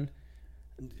Sherman.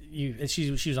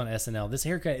 She was on SNL. This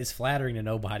haircut is flattering to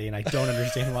nobody, and I don't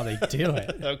understand why they do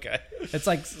it. Okay. It's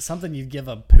like something you'd give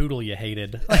a poodle you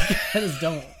hated. Like, I just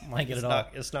don't like it at all.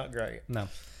 It's not great. No.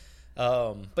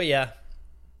 But yeah.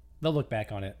 They'll look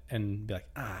back on it and be like,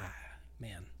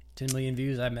 man, 10 million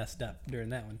views. I messed up during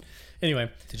that one. Anyway.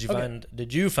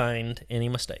 Did you find any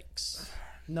mistakes?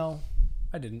 No,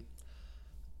 I didn't.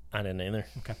 I didn't either.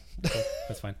 Okay. Cool.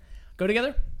 That's fine. Go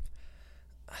together?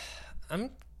 I'm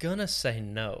gonna say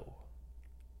no.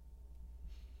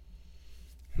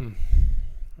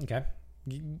 Okay.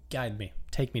 Guide me.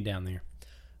 Take me down there.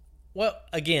 Well,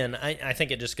 again, I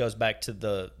think it just goes back to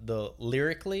the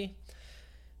lyrically.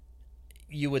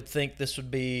 You would think this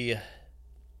would be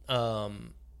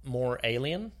more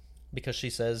alien because she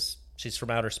says she's from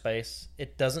outer space.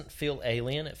 It doesn't feel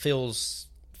alien. It feels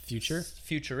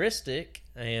futuristic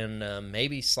and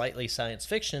maybe slightly science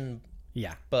fiction.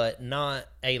 Yeah, but not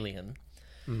alien.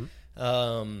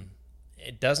 Mm-hmm.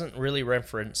 It doesn't really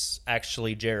reference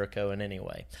actually Jericho in any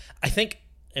way. I think,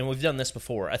 and we've done this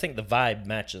before, I think the vibe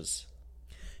matches.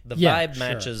 The vibe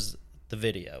matches the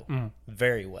video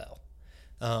very well.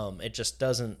 It just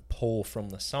doesn't pull from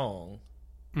the song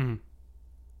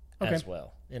as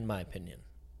well, in my opinion.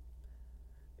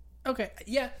 Okay,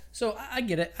 yeah, so I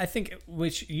get it. I think,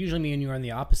 which usually me and you are on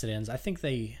the opposite ends. I think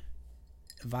they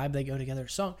go together.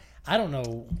 Song, I don't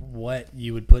know what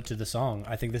you would put to the song.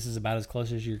 I think this is about as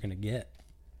close as you're going to get.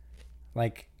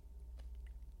 Like,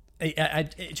 I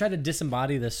try to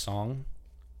disembody this song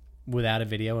without a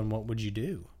video, and what would you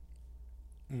do?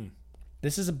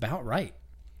 This is about right.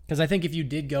 Because I think if you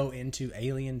did go into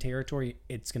alien territory,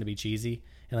 it's going to be cheesy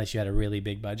unless you had a really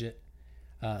big budget.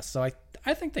 So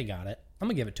I think they got it. I'm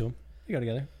going to give it to them. They go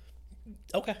together.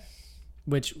 Okay.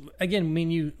 Which, again, me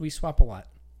and you, we swap a lot.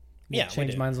 Yeah,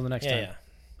 change minds on the next time.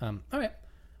 Yeah. All right.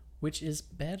 Which is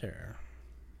better?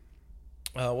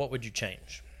 What would you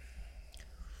change?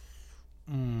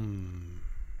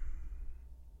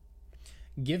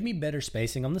 Give me better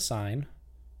spacing on the sign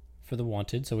for the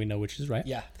wanted so we know which is right.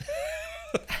 Yeah.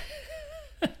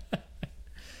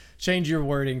 Change your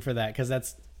wording for that because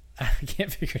that's... I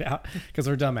can't figure it out because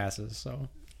we're dumbasses. So,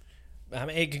 I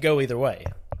mean, it could go either way,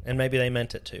 and maybe they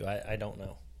meant it to. I don't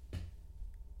know.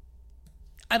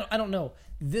 I don't know.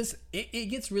 It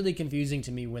gets really confusing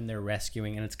to me when they're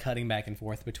rescuing and it's cutting back and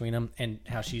forth between them and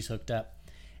how she's hooked up,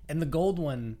 and the gold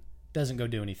one doesn't go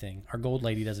do anything. Our gold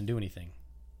lady doesn't do anything.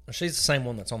 She's the same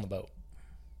one that's on the boat,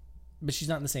 but she's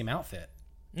not in the same outfit.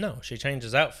 No, she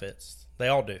changes outfits. They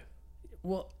all do.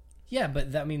 Well, yeah,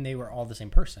 but that mean they were all the same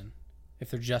person. If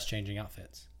they're just changing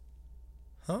outfits.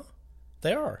 Huh?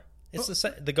 They are. It's the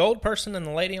same. The gold person and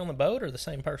the lady on the boat are the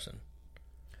same person.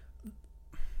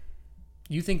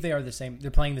 You think they are the same? They're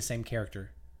playing the same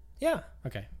character. Yeah.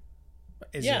 Okay.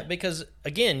 Because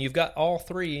again, you've got all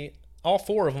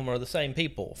four of them are the same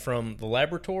people from the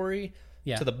laboratory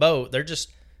to the boat. They're just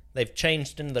they've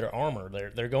changed into their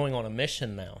armor. They're going on a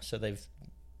mission now, so they've.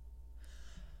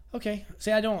 Okay,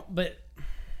 see, I don't, but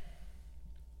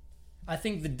I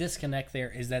think the disconnect there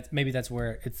is that maybe that's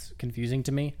where it's confusing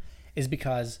to me, is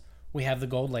because we have the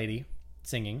gold lady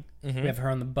singing, we have her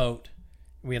on the boat,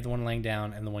 we have the one laying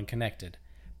down, and the one connected.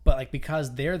 But like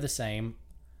because they're the same,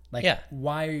 like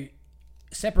why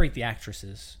separate the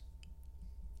actresses?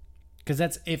 Because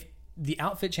that's if the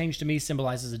outfit change to me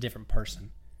symbolizes a different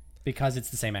person because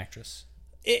it's the same actress.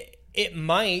 It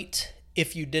might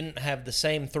if you didn't have the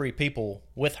same three people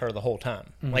with her the whole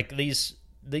time. Like these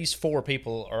four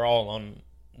people are all on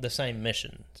the same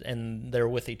mission and they're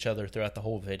with each other throughout the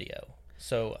whole video.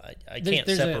 So I can't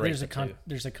separate the two.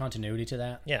 There's a continuity to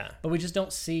that. Yeah. But we just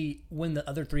don't see when the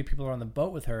other three people are on the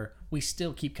boat with her, we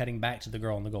still keep cutting back to the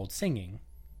girl in the gold singing.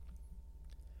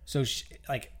 So,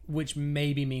 which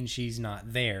maybe means she's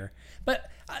not there. But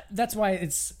that's why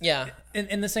it's... Yeah.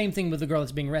 And the same thing with the girl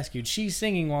that's being rescued. She's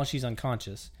singing while she's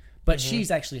unconscious. But she's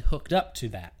actually hooked up to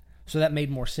that. So that made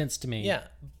more sense to me. Yeah.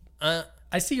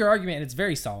 I see your argument, and it's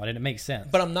very solid, and it makes sense.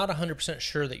 But I'm not 100%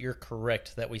 sure that you're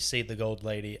correct that we see the gold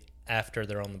lady after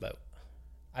they're on the boat.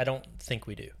 I don't think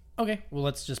we do. Okay, well,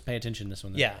 let's just pay attention to this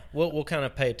one then. Yeah, we'll kind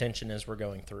of pay attention as we're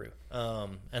going through,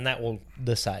 and that will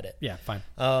decide it. Yeah, fine.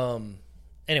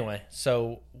 Anyway,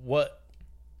 so what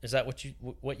is that?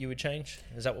 What you would change?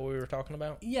 Is that what we were talking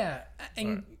about? Yeah,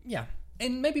 and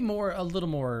and maybe a little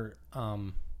more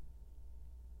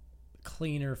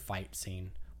cleaner fight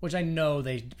scene, which I know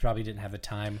they probably didn't have the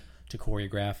time to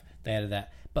choreograph. They added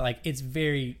that, but like it's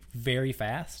very, very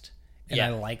fast. And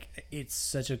I like it's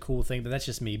such a cool thing, but that's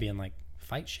just me being like,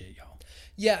 fight shit, y'all.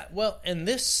 Yeah, well, and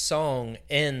this song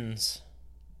ends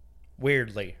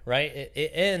weirdly, right?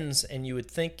 It ends, and you would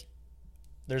think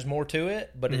there's more to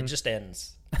it, but it just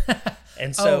ends.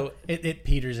 And so it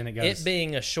peters and it goes. It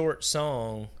being a short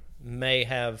song may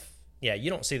have, you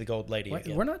don't see the gold lady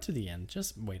again. We're not to the end.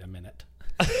 Just wait a minute.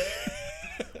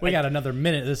 We got another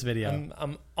minute of this video.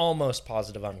 I'm almost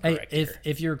positive I'm correct here.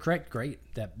 If you're correct, great.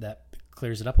 That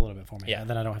clears it up a little bit for me. Yeah.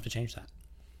 Then I don't have to change that.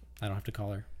 I don't have to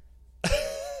call her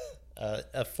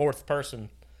a fourth person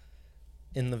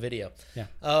in the video. Yeah.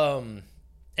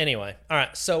 Anyway, all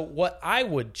right. So what I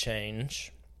would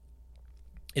change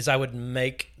is I would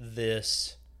make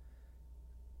this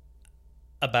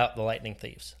about the lightning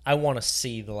thieves. I want to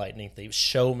see the lightning thieves.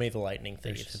 Show me the lightning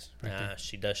thieves.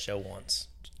 She does show once.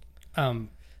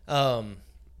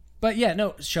 But yeah,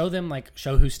 no. Show them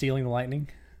show who's stealing the lightning.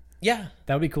 Yeah,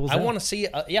 that would be cool. I want to see.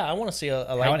 I want to see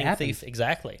a lightning thief.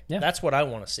 Exactly. Yeah. That's what I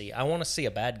want to see. I want to see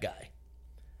a bad guy.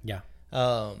 Yeah.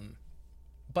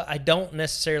 But I don't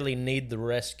necessarily need the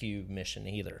rescue mission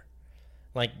either.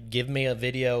 Like, give me a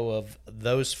video of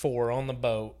those four on the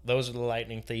boat. Those are the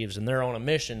lightning thieves, and they're on a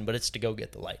mission, but it's to go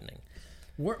get the lightning.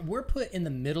 We're put in the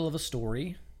middle of a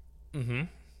story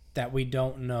that we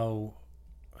don't know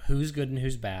who's good and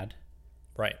who's bad.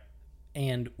 Right.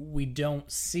 And we don't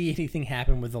see anything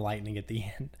happen with the lightning at the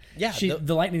end. Yeah.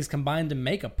 The lightning's combined to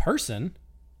make a person.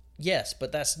 Yes,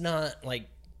 but that's not, like,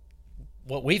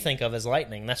 what we think of as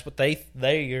lightning. That's what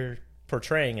they are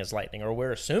portraying as lightning, or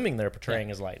we're assuming they're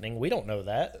portraying as lightning. We don't know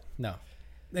that. No.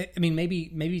 I mean,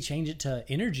 maybe change it to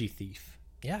energy thief.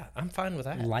 Yeah, I'm fine with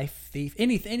that. Life thief.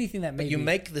 Anything that maybe... But you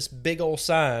make this big old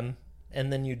sign,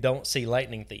 and then you don't see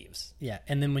lightning thieves. Yeah,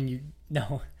 and then when you...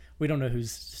 No, we don't know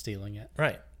who's stealing it.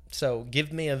 Right. So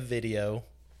give me a video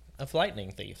of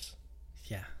lightning thieves.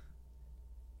 Yeah.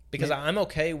 Because I'm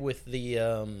okay with the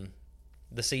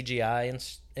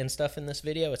CGI and stuff in this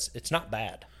video. It's not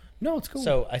bad. No, it's cool.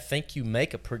 So I think you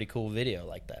make a pretty cool video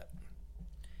like that.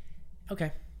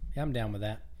 Okay. Yeah, I'm down with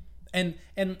that. And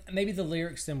maybe the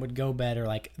lyrics then would go better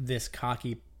like this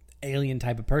cocky alien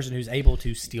type of person who's able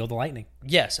to steal the lightning.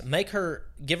 Yes,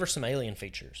 give her some alien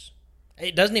features.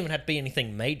 It doesn't even have to be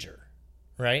anything major,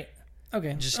 right?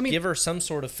 Okay. Just give her some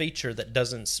sort of feature that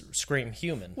doesn't scream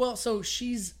human. Well, so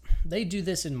they do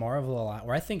this in Marvel a lot,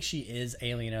 where I think she is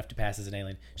alien enough to pass as an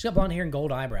alien. She's got blonde hair and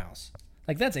gold eyebrows.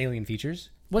 Like, that's alien features.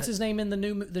 What's his name in the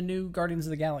new Guardians of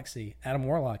the Galaxy? Adam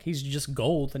Warlock. He's just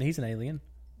gold, and he's an alien.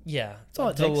 Yeah. That's all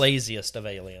it the takes. Laziest of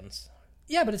aliens.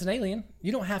 Yeah, but it's an alien.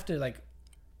 You don't have to,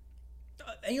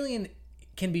 alien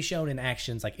can be shown in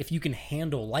actions. Like, if you can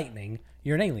handle lightning,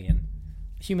 you're an alien.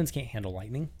 Humans can't handle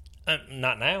lightning.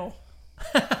 Not now.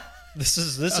 This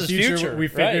is future. We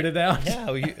figured it out.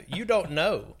 Yeah, you don't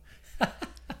know.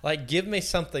 Like, give me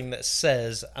something that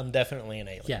says I'm definitely an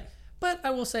alien. Yeah, but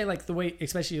I will say,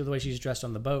 especially the way she's dressed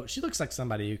on the boat, she looks like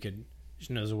somebody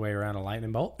she knows a way around a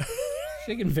lightning bolt.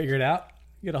 She can figure it out,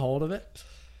 get a hold of it.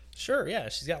 Sure, yeah,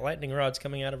 she's got lightning rods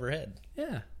coming out of her head.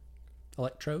 Yeah,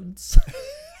 electrodes.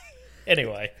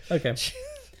 Anyway, okay.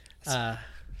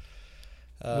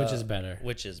 Which is better?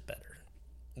 Which is better?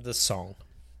 The song.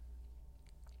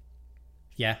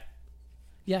 Yeah.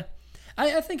 Yeah.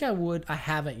 I think I would. I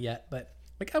haven't yet, but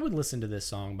like I would listen to this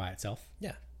song by itself.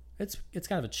 Yeah. It's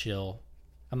kind of a chill.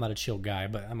 I'm not a chill guy,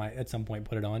 but I might at some point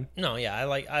put it on. No, yeah,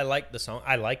 I like the song.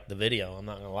 I like the video. I'm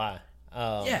not gonna lie.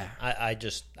 Yeah.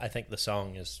 I think the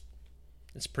song it's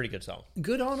a pretty good song.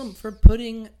 Good on them for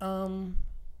putting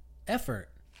effort.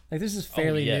 Like this is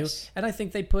fairly new, and I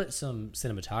think they put some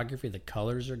cinematography. The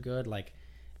colors are good. Like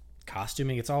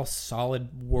costuming, it's all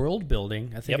solid world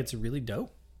building. I think it's really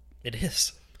dope. It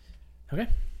is. Okay.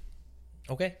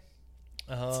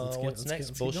 What's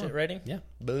next? Bullshit rating? Yeah.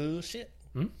 Bullshit.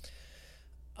 Hmm?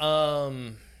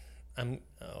 I'm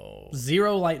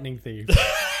 0 lightning thieves.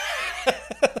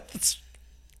 It's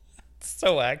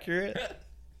so accurate.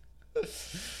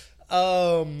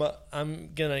 I'm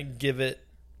gonna give it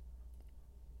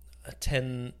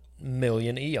 10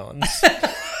 million eons.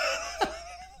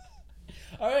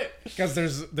 All right, because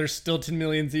there's still 10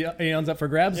 million eons up for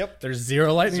grabs. Yep. There's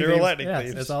 0 lightning thieves. 0 lightning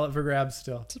thieves. It's all up for grabs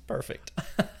still. It's perfect.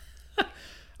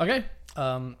 Okay.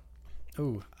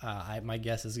 My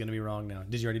guess is gonna be wrong now.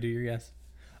 Did you already do your guess?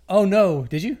 Oh no,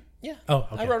 did you? Yeah. Oh,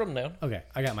 okay. I wrote them down. Okay,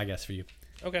 I got my guess for you.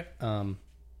 Okay.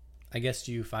 I guessed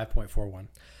you 5.41.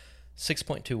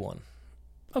 6.21.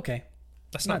 Okay,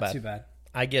 That's not bad. too bad.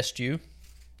 I guessed you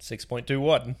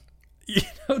 6.21. You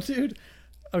know, dude.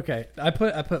 Okay, I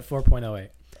put 4.08.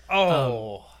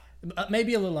 Oh.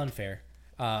 Maybe a little unfair.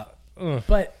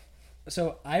 But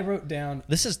so I wrote down.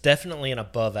 This is definitely an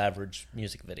above average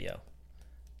music video.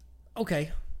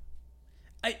 Okay.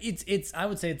 I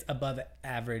would say it's above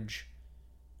average,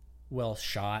 well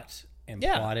shot and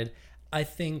plotted. I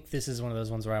think this is one of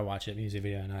those ones where I watch it music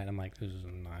video at night and I'm like, this is a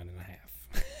 9.5.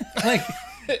 Like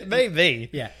Maybe.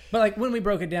 Yeah. But like when we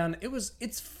broke it down,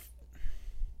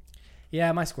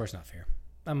 yeah, my score's not fair.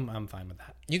 I'm fine with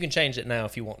that. You can change it now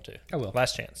if you want to. I will.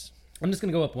 Last chance. I'm just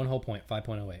gonna go up one whole point,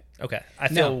 5.08. Okay. I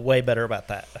feel way better about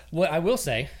that. What I will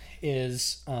say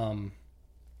is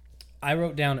I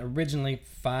wrote down originally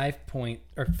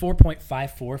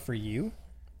 4.54 for you.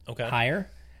 Okay. Higher.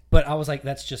 But I was like,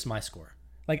 that's just my score.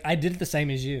 Like I did it the same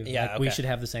as you. Yeah. Like, we should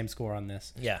have the same score on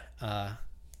this. Yeah.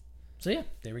 So yeah,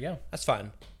 there we go. That's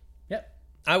fine. Yep.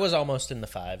 I was almost in the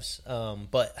 5s,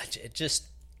 but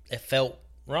it felt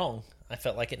wrong. I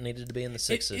felt like it needed to be in the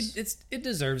 6s. It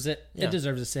deserves it. Yeah. It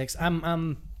deserves a 6.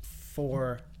 I'm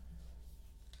for.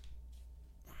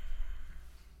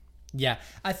 Yeah,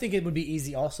 I think it would be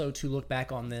easy also to look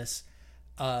back on this,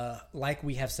 like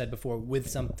we have said before, with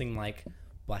something like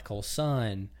Black Hole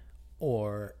Sun,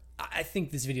 or I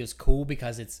think this video is cool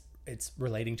because it's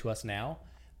relating to us now.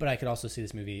 But I could also see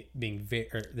this movie being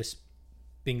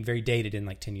very dated in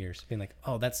like 10 years, being like,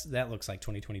 oh, that looks like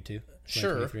 2022,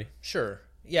 2023. Sure.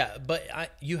 Yeah, but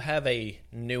you have a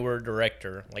newer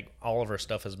director. Like all of her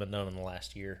stuff has been done in the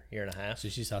last year and a half. So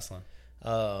she's hustling.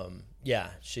 Yeah,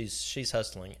 she's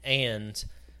hustling, and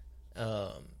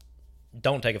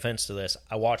don't take offense to this.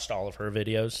 I watched all of her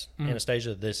videos.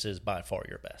 Anastasia, this is by far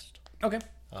your best. Okay,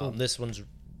 cool. This one's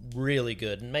really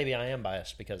good, and maybe I am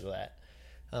biased because of that.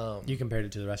 You compared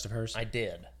it to the rest of hers? I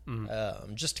did,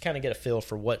 just to kind of get a feel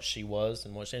for what she was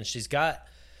and she's got.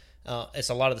 It's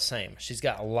a lot of the same. She's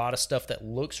got a lot of stuff that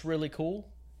looks really cool.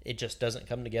 It just doesn't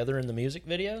come together in the music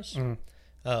videos.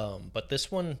 But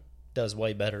this one does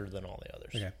way better than all the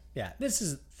others. Okay. Yeah, this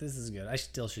is good. I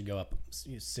still should go up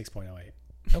 6.08.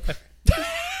 Okay.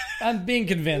 I'm being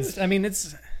convinced. I mean,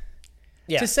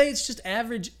 to say it's just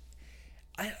average.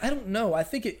 I don't know. I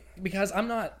think because I'm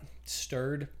not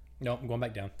stirred. No, I'm going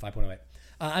back down. 5.08.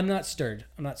 I'm not stirred.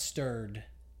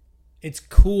 It's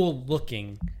cool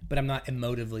looking, but I'm not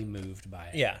emotively moved by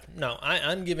it. Yeah. No,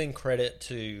 I'm giving credit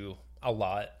to a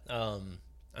lot. I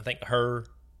think her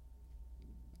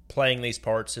playing these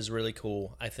parts is really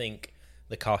cool. I think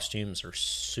the costumes are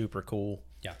super cool.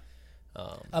 Yeah.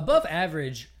 Above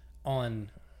average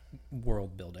on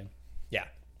world building. Yeah.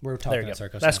 We're talking about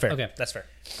circus. That's fair. Okay. That's fair.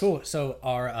 Cool. So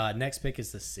our next pick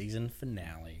is the season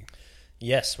finale.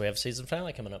 Yes, we have a season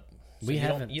finale coming up. So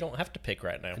you don't have to pick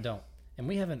right now. I don't. And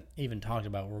we haven't even talked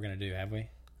about what we're going to do, have we?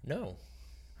 No.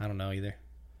 I don't know either.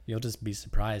 You'll just be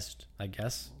surprised, I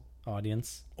guess,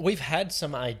 audience. We've had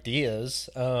some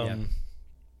ideas.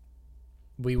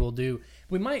 We will do.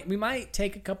 We might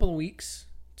take a couple of weeks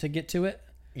to get to it.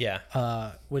 Yeah.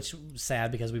 Which is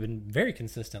sad because we've been very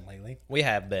consistent lately. We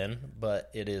have been, but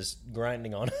it is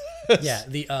grinding on us. Yeah.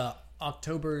 The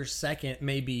October 2nd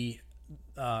may be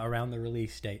around the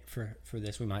release date for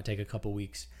this. We might take a couple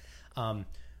weeks.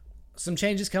 Some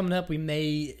changes coming up. We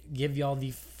may give y'all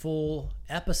the full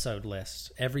episode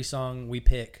list. Every song we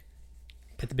pick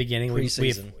at the beginning.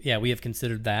 Pre-season. We have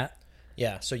considered that.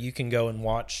 Yeah, so you can go and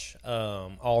watch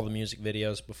all the music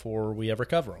videos before we ever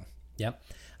cover them. Yep.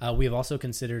 We have also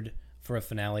considered, for a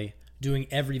finale, doing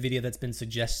every video that's been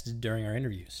suggested during our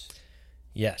interviews.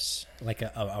 Yes. Like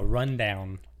a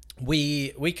rundown.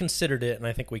 We considered it, and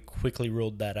I think we quickly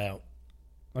ruled that out.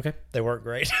 Okay. They weren't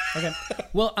great. Okay.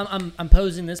 Well, I'm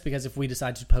posing this because if we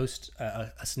decide to post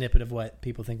a snippet of what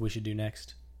people think we should do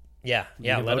next. Yeah,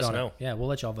 let us know. Yeah, we'll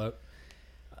let y'all vote.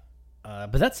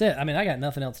 But that's it. I mean, I got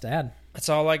nothing else to add. That's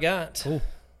all I got.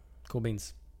 Cool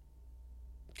beans.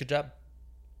 Good job.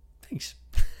 Thanks.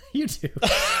 You too.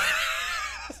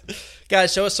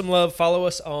 Guys, show us some love. Follow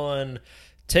us on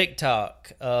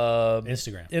TikTok,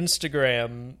 Instagram,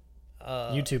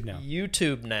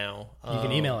 YouTube now. You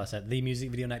can email us at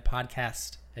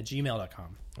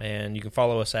themusicvideonightpodcast@gmail.com. And you can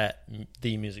follow us at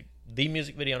the Music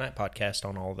Video Night Podcast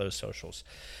on all those socials.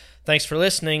 Thanks for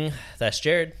listening. That's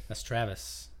Jared. That's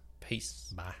Travis.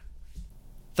 Peace. Bye.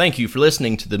 Thank you for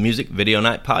listening to the Music Video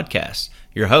Night Podcast.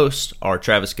 Your hosts are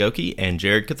Travis Goki and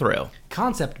Jared Cathrell.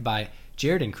 Concept by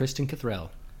Jared and Kristen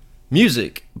Cathrell.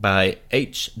 Music by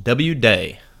H.W.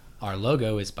 Day. Our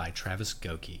logo is by Travis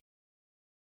Goki.